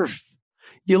surf.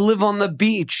 You live on the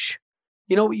beach.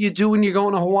 You know what you do when you're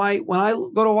going to Hawaii? When I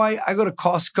go to Hawaii, I go to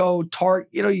Costco, Target.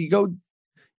 You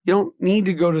don't need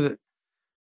to go to the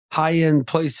high-end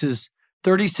places.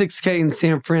 $36K in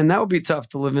San Fran, that would be tough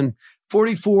to live in.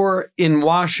 $44 in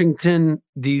Washington,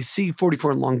 D.C.,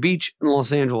 $44 in Long Beach, and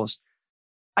Los Angeles.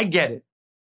 I get it.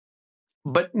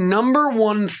 But number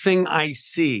one thing I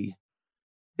see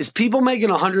is people making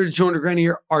 $100,000 to $200,000 a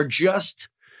year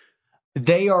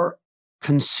they are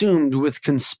consumed with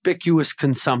conspicuous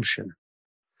consumption.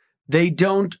 They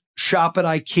don't shop at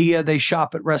IKEA. They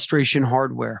shop at Restoration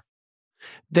Hardware.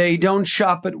 They don't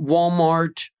shop at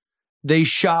Walmart. They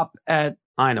shop at,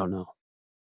 I don't know,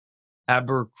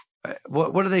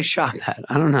 what do they shop at?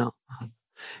 I don't know.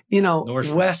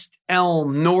 Nordstrom. West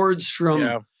Elm,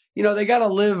 Nordstrom. Yeah. They got to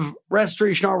live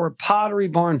Restoration Hardware, Pottery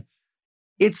Barn.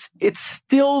 It's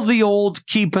still the old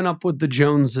keeping up with the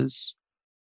Joneses.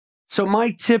 So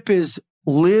my tip is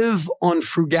live on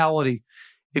frugality.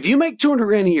 If you make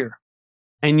 $200,000 a year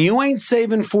and you ain't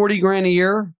saving $40,000 a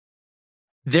year,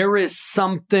 there is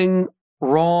something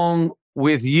wrong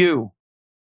with you.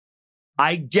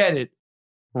 I get it.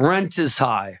 Rent is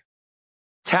high.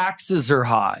 Taxes are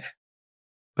high.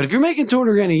 But if you're making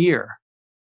 $200,000 a year,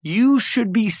 you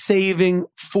should be saving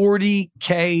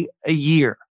 $40K a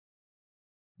year.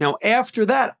 Now, after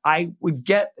that, I would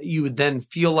get that you would then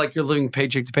feel like you're living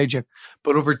paycheck to paycheck.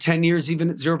 But over 10 years, even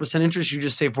at 0% interest, you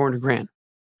just save $400,000.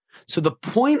 So the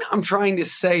point I'm trying to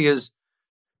say is,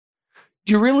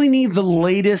 do you really need the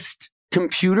latest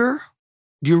computer?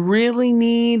 Do you really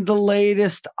need the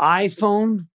latest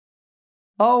iPhone?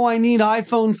 Oh, I need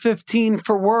iPhone 15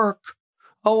 for work.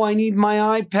 Oh, I need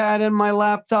my iPad and my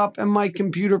laptop and my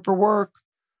computer for work.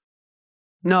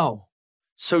 No.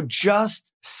 So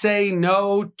just say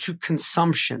no to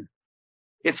consumption.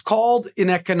 It's called in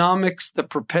economics the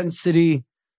propensity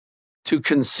to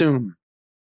consume.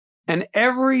 And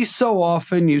every so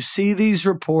often you see these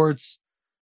reports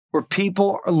where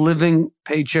people are living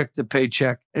paycheck to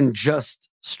paycheck and just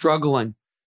struggling.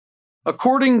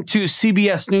 According to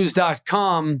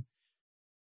CBSNews.com,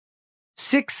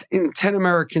 6 in 10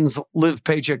 Americans live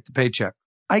paycheck to paycheck.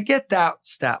 I get that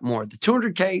stat more. The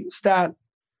 200K stat,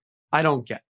 I don't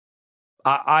get.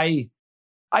 I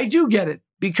do get it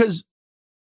because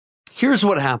here's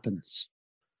what happens.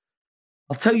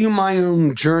 I'll tell you my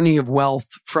own journey of wealth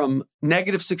from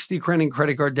negative 60 grand in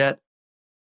credit card debt.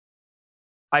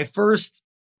 I first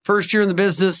year in the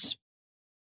business,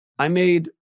 I made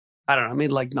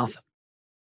like nothing.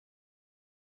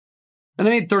 And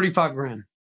I made 35 grand.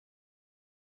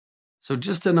 So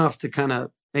just enough to kind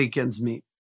of make ends meet.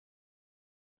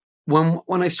 When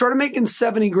I started making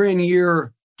 70 grand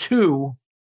year 2,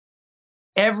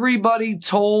 everybody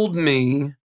told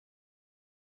me,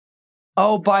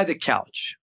 oh, buy the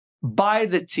couch, buy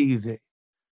the TV,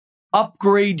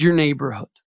 upgrade your neighborhood.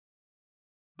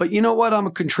 But you know what? I'm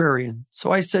a contrarian.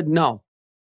 So I said, no,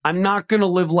 I'm not going to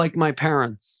live like my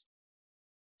parents.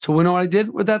 So you know what I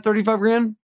did with that 35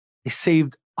 grand? I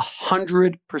saved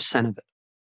 100% of it.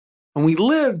 And we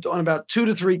lived on about 2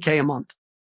 to 3K a month.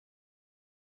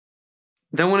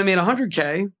 Then when I made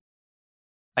 100K,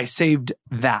 I saved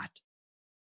that.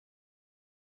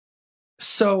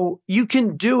 So you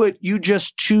can do it. You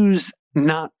just choose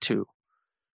not to.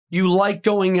 You like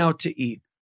going out to eat.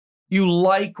 You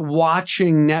like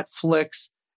watching Netflix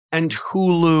and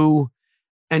Hulu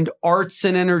and arts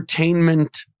and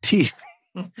entertainment TV.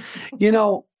 And you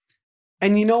know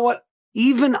what?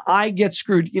 Even I get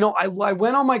screwed. I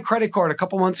went on my credit card a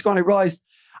couple months ago and I realized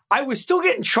I was still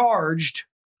getting charged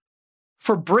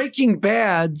for Breaking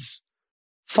Bad's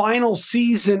final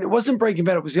season. It wasn't Breaking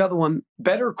Bad. It was the other one.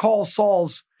 Better Call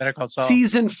Saul's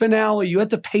season finale. You had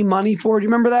to pay money for it. Do you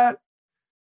remember that?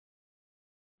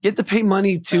 You had to pay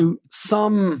money to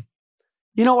some,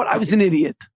 you know what? I was an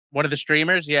idiot. One of the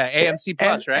streamers? Yeah. AMC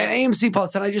Plus, right? And AMC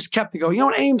Plus. And I just kept it going. You know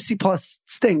what? AMC Plus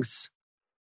stinks.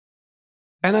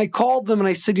 And I called them and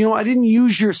I said, I didn't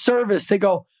use your service. They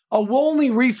go, oh, we'll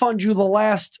only refund you the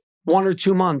last 1 or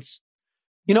 2 months.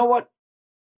 You know what?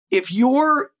 If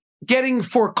you're getting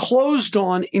foreclosed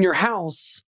on in your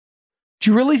house, do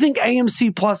you really think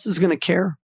AMC Plus is going to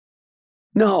care?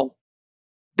 No,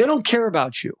 they don't care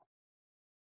about you.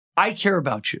 I care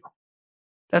about you.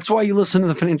 That's why you listen to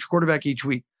the Financial Quarterback each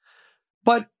week.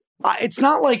 But it's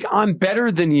not like I'm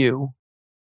better than you.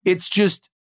 It's just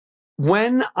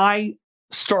when I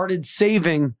started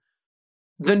saving,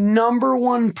 the number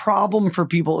one problem for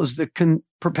people is the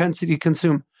propensity to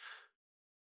consume.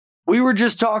 We were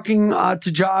just talking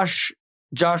to Josh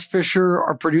Fisher,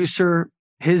 our producer.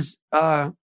 His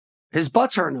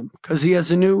butt's hurting him because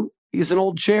he's an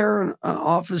old chair, an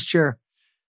office chair.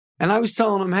 And I was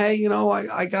telling him, hey,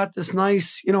 I got this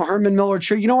nice, Herman Miller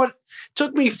chair. You know what? It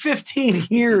took me 15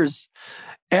 years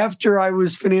after I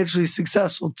was financially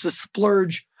successful to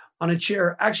splurge on a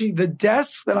chair. Actually, the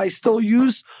desk that I still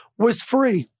use was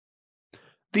free.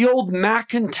 The old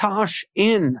Macintosh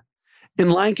Inn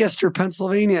in Lancaster,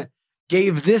 Pennsylvania,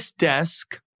 gave this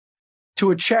desk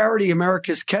to a charity,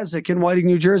 America's Keswick in Whiting,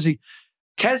 New Jersey.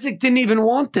 Keswick didn't even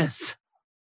want this.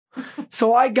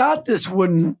 So I got this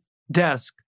wooden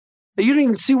desk. You don't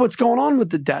even see what's going on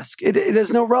with the desk. It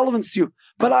has no relevance to you,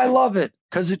 but I love it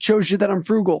because it shows you that I'm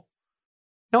frugal.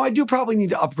 Now, I do probably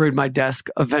need to upgrade my desk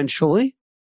eventually,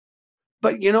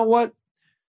 but you know what?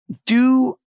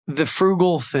 Do the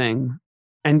frugal thing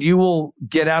and you will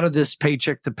get out of this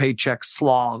paycheck to paycheck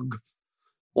slog.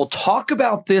 We'll talk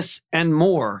about this and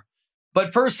more.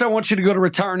 But first, I want you to go to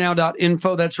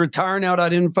retirenow.info. That's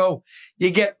retirenow.info. You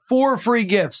get 4 free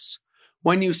gifts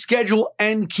when you schedule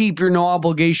and keep your no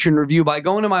obligation review by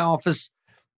going to my office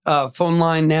phone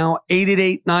line now,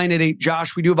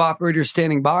 888-988-JOSH. We do have operators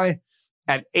standing by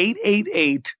at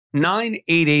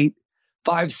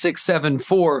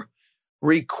 888-988-5674.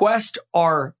 Request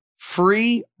our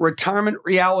free retirement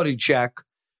reality check,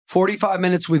 45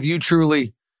 minutes with yours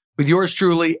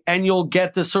truly, and you'll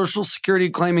get the Social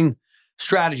Security claiming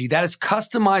strategy. That is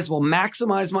customizable.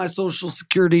 Maximize My Social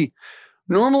Security.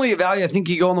 Normally a value, I think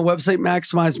you go on the website,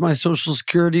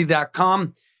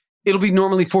 maximizemysocialsecurity.com. It'll be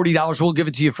normally $40. We'll give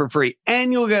it to you for free.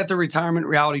 And you'll get the Retirement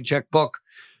Reality Check book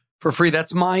for free.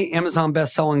 That's my Amazon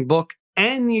best-selling book.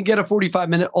 And you get a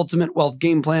 45-minute Ultimate Wealth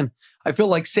Game Plan. I feel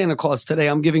like Santa Claus today.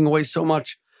 I'm giving away so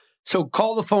much. So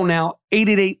call the phone now,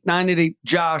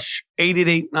 888-988-JOSH,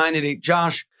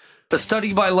 888-988-JOSH. A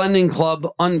study by Lending Club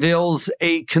unveils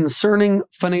a concerning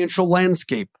financial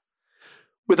landscape.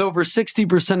 With over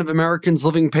 60% of Americans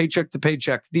living paycheck to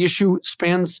paycheck, the issue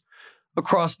spans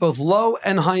across both low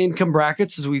and high income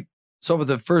brackets, as we saw with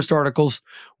the first articles,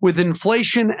 with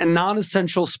inflation and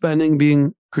non-essential spending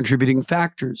being contributing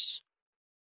factors.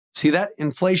 See that?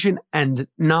 Inflation and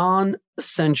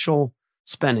non-essential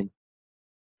spending.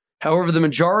 However, the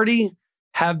majority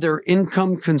have their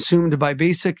income consumed by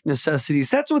basic necessities.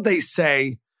 That's what they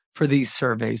say for these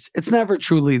surveys. It's never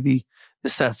truly the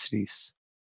necessities,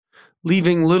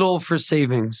 leaving little for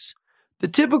savings. The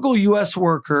typical U.S.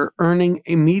 worker earning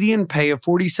a median pay of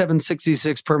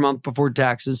 $47.66 per month before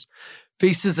taxes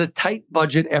faces a tight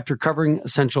budget after covering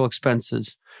essential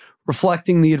expenses,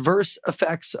 reflecting the adverse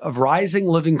effects of rising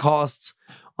living costs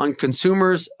on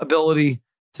consumers' ability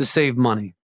to save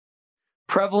money.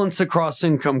 Prevalence across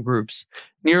income groups.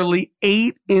 Nearly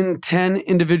 8 in 10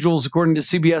 individuals, according to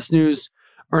CBS News,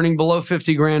 earning below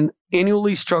 50 grand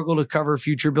annually struggle to cover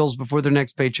future bills before their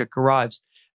next paycheck arrives.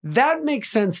 That makes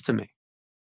sense to me.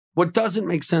 What doesn't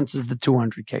make sense is the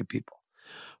 200K people.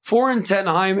 4 in 10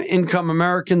 high-income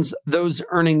Americans, those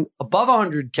earning above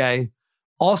 100K,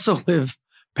 also live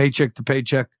paycheck to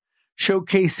paycheck,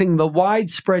 showcasing the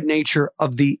widespread nature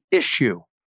of the issue.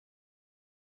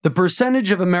 The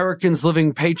percentage of Americans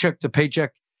living paycheck to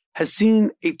paycheck has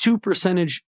seen a 2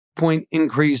 percentage point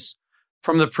increase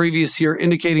from the previous year,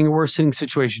 indicating a worsening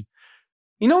situation.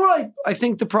 You know what I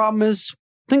think the problem is?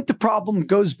 I think the problem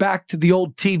goes back to the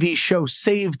old TV show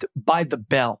Saved by the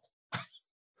Bell.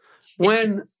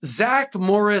 When Zach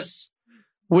Morris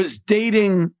was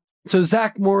dating, so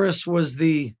Zach Morris was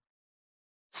the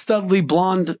studly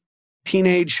blonde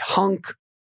teenage hunk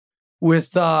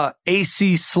with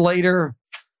AC Slater.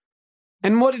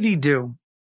 And what did he do?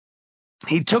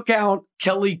 He took out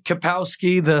Kelly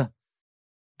Kapowski, the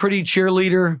pretty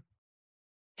cheerleader.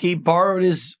 He borrowed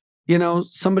his,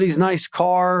 somebody's nice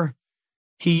car.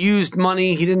 He used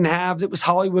money he didn't have. It was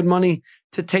Hollywood money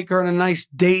to take her on a nice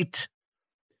date.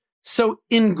 So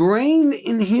ingrained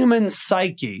in human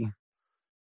psyche,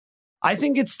 I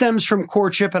think it stems from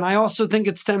courtship, and I also think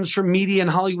it stems from media and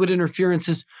Hollywood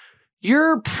interferences.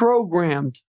 You're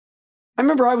programmed. I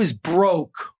remember I was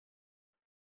broke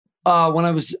when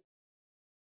I was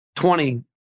 20,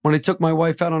 when I took my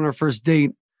wife out on our first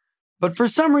date. But for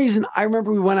some reason, I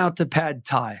remember we went out to Pad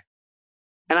Thai.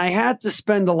 And I had to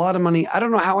spend a lot of money. I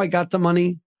don't know how I got the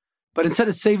money, but instead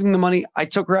of saving the money, I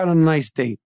took her out on a nice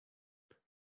date.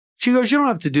 She goes, "You don't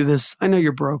have to do this. I know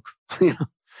you're broke."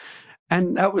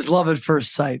 And that was love at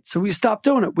first sight. So we stopped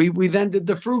doing it. We then did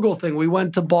the frugal thing. We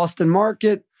went to Boston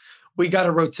Market. We got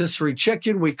a rotisserie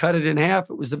chicken. We cut it in half.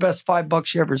 It was the best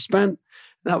 $5 you ever spent.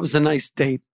 That was a nice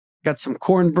date. Got some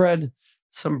cornbread,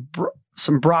 some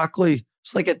broccoli.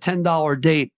 It's like a $10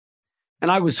 date. And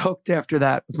I was hooked after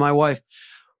that with my wife.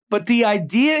 But the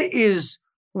idea is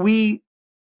we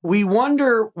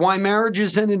wonder why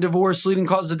marriages end in divorce, leading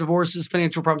cause of divorce is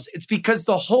financial problems. It's because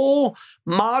the whole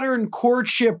modern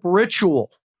courtship ritual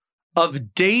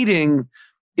of dating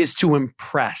is to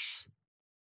impress.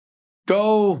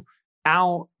 Go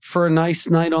out for a nice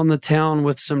night on the town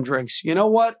with some drinks. You know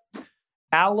what,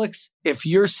 Alex, if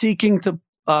you're seeking to,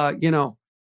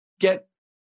 get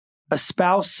a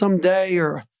spouse someday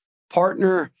or a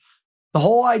partner, the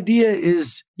whole idea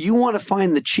is you want to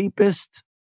find the cheapest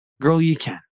girl you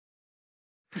can.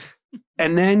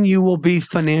 And then you will be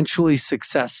financially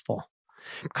successful.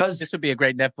 Because this would be a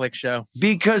great Netflix show.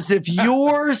 Because if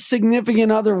your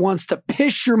significant other wants to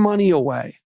piss your money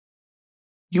away,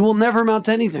 you will never amount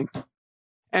to anything.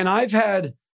 And I've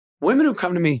had women who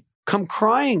come to me, come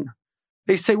crying.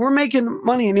 They say, "We're making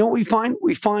money." And you know what we find?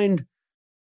 We find,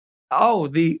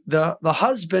 the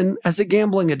husband has a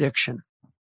gambling addiction.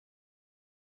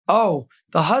 Oh,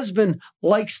 the husband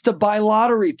likes to buy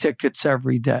lottery tickets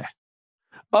every day.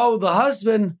 Oh, the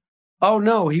husband,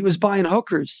 he was buying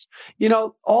hookers.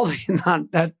 That's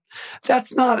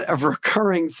not a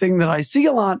recurring thing that I see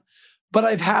a lot, but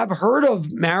I have heard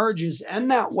of marriages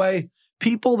end that way,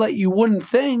 people that you wouldn't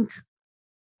think.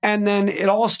 And then it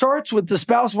all starts with the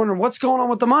spouse wondering what's going on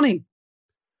with the money.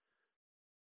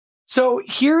 So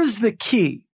here's the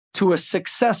key to a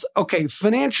success. Okay,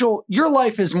 your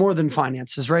life is more than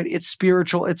finances, right? It's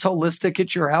spiritual, it's holistic,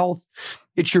 it's your health,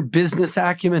 it's your business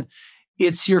acumen,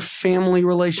 it's your family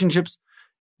relationships,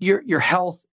 your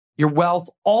health, your wealth,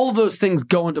 all of those things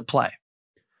go into play.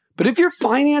 But if your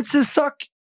finances suck,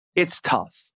 it's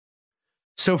tough.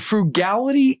 So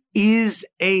frugality is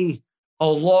a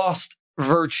lost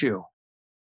virtue.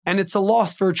 And it's a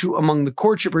lost virtue among the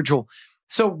courtship ritual.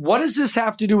 So what does this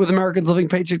have to do with Americans living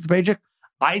paycheck to paycheck?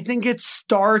 I think it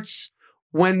starts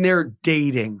when they're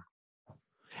dating.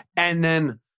 And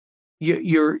then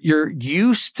you're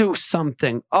used to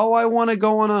something. Oh, I want to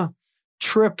go on a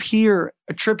trip here.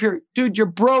 Dude, you're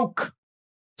broke.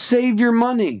 Save your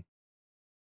money.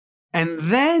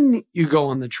 And then you go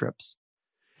on the trips.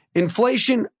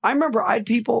 Inflation, I remember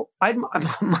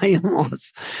my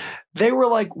in-laws, they were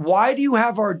like, why do you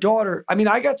have our daughter? I mean,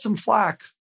 I got some flack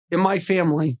in my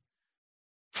family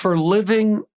for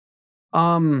living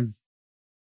where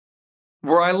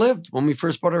I lived when we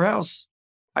first bought our house.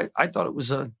 I thought it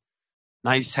was a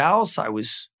nice house. I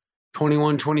was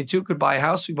 21, 22, could buy a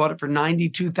house. We bought it for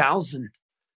 $92,000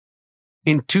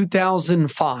 in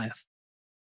 2005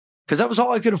 because that was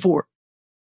all I could afford.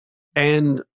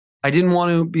 And I didn't want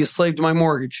to be a slave to my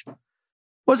mortgage.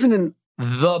 Wasn't in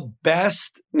the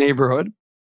best neighborhood,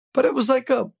 but it was like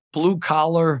a blue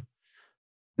collar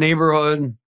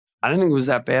neighborhood. I didn't think it was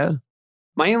that bad.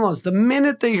 My in-laws, the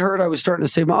minute they heard I was starting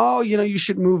to say, oh, you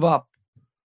should move up.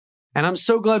 And I'm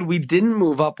so glad we didn't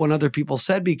move up when other people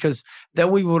said, because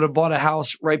then we would have bought a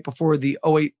house right before the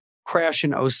 2008 crash in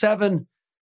 2007.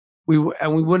 We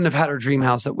wouldn't have had our dream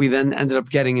house that we then ended up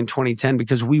getting in 2010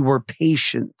 because we were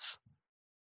patient.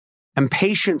 And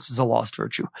patience is a lost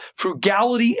virtue.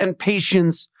 Frugality and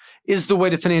patience is the way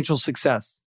to financial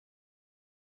success.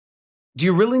 Do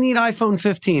you really need iPhone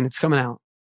 15? It's coming out.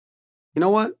 You know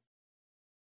what?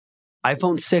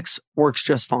 iPhone 6 works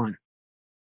just fine.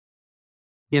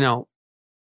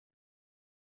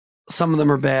 Some of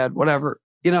them are bad, whatever.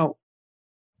 Do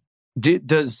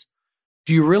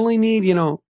you really need,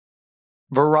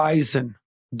 Verizon?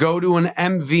 Go to an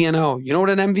MVNO. You know what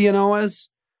an MVNO is?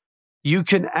 You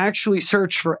can actually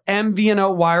search for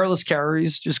MVNO wireless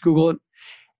carriers. Just Google it.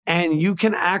 And you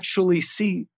can actually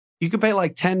see, you can pay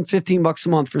like $10, $15 a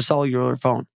month for a cellular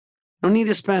phone. You don't need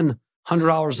to spend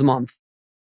 $100 a month.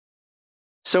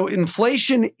 So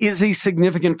inflation is a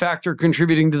significant factor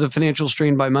contributing to the financial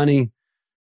strain by money.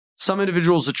 Some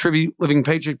individuals attribute living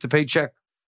paycheck to paycheck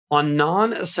on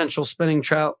non-essential spending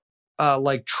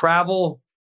like travel,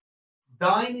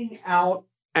 dining out,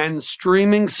 and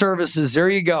streaming services. There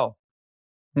you go.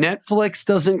 Netflix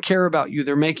doesn't care about you.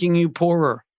 They're making you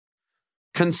poorer.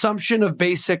 Consumption of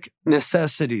basic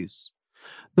necessities.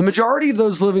 The majority of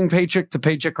those living paycheck to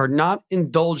paycheck are not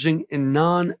indulging in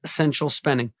non-essential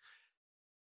spending.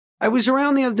 I was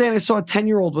around the other day and I saw a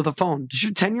 10-year-old with a phone. Does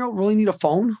your 10-year-old really need a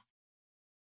phone?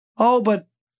 Oh, but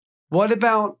what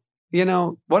about,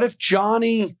 what if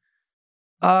Johnny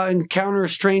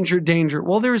encounters stranger danger?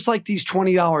 Well, there's like these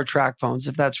 $20 track phones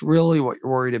if that's really what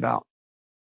you're worried about.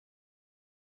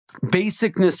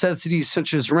 Basic necessities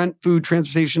such as rent, food,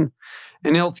 transportation,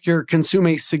 and healthcare consume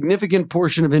a significant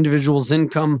portion of individuals'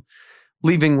 income,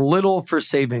 leaving little for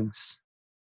savings.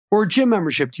 Or a gym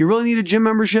membership. Do you really need a gym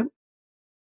membership?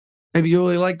 Maybe you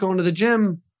really like going to the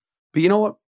gym, but you know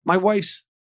what? My wife's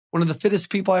one of the fittest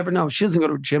people I ever know. She doesn't go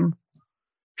to a gym.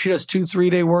 She does 2-3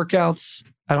 day workouts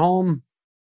at home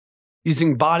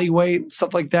using body weight and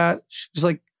stuff like that. She's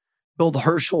like build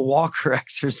Herschel Walker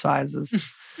exercises,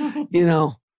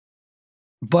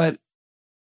 But,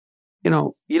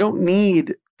 you don't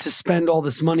need to spend all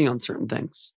this money on certain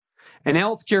things. And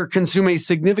healthcare consume a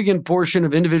significant portion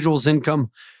of individuals' income,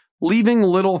 leaving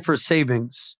little for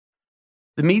savings.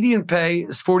 The median pay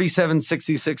is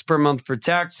 $47.66 per month for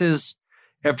taxes.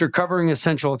 After covering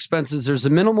essential expenses, there's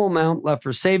a minimal amount left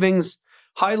for savings,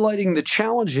 highlighting the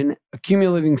challenge in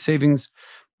accumulating savings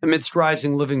amidst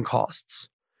rising living costs.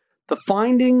 The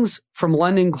findings from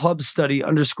Lending Club's study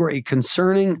underscore a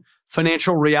concerning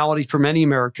financial reality for many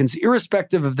Americans,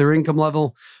 irrespective of their income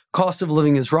level. Cost of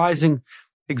living is rising,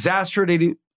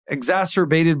 exacerbated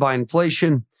by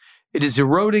inflation. It is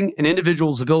eroding an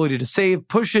individual's ability to save,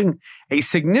 pushing a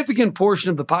significant portion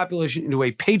of the population into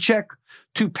a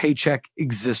paycheck-to-paycheck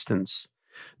existence.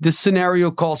 This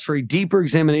scenario calls for a deeper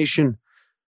examination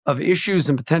of issues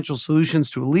and potential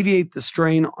solutions to alleviate the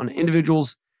strain on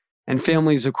individuals and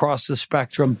families across the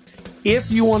spectrum.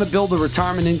 If you want to build a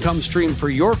retirement income stream for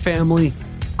your family,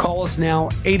 call us now,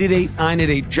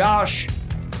 888-988-JOSH,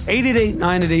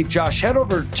 888-988-JOSH. Head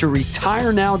over to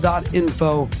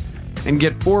retirenow.info and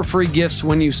get 4 free gifts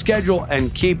when you schedule,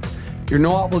 and keep your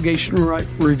no-obligation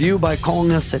review by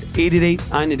calling us at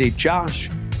 888-988-JOSH,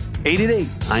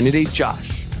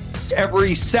 888-988-JOSH.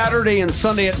 Every Saturday and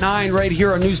Sunday at 9 right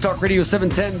here on News Talk Radio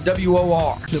 710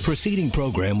 WOR. The preceding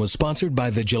program was sponsored by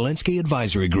the Jelinsky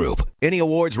Advisory Group. Any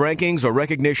awards, rankings, or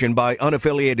recognition by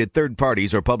unaffiliated third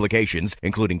parties or publications,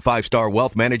 including 5-Star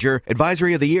Wealth Manager,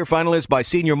 Advisory of the Year finalist by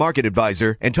Senior Market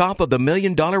Advisor, and Top of the $1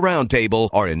 Million Roundtable,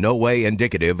 are in no way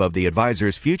indicative of the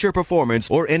advisor's future performance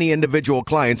or any individual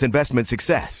client's investment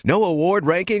success. No award,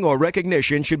 ranking, or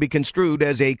recognition should be construed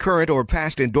as a current or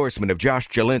past endorsement of Josh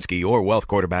Jelinsky or Wealth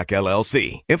Quarterback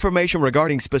LLC. Information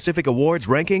regarding specific awards,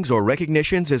 rankings, or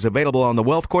recognitions is available on the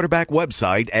Wealth Quarterback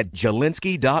website at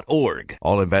Jelinsky.org.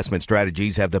 All investment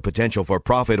strategies have the potential for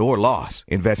profit or loss.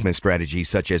 Investment strategies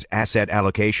such as asset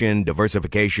allocation,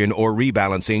 diversification, or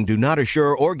rebalancing do not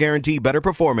assure or guarantee better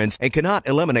performance and cannot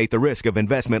eliminate the risk of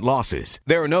investment losses.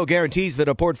 There are no guarantees that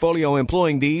a portfolio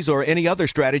employing these or any other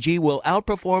strategy will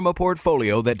outperform a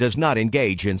portfolio that does not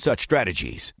engage in such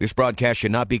strategies. This broadcast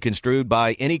should not be construed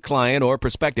by any client or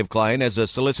prospective client as a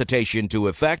solicitation to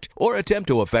effect or attempt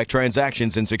to effect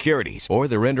transactions in securities or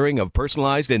the rendering of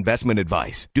personalized investment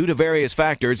advice. Due to various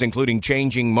factors, including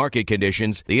changing market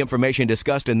conditions, the information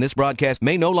discussed in this broadcast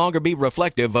may no longer be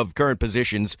reflective of current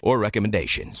positions or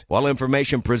recommendations. While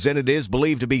information presented is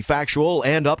believed to be factual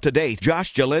and up to date,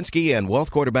 Josh Jelinsky and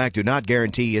Wealth Quarterback do not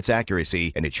guarantee its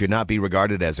accuracy, and it should not be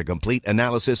regarded as a complete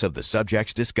analysis of the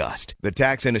subjects discussed. The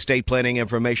tax and estate planning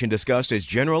information discussed is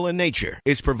general in nature,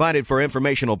 is provided for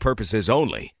informational purposes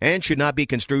only, and should not be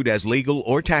construed as legal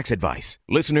or tax advice.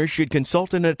 Listeners should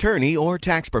consult an attorney or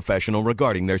tax professional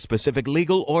regarding their specific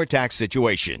legal or tax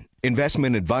situation.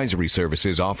 Investment advisory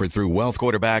services offered through Wealth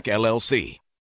Quarterback LLC.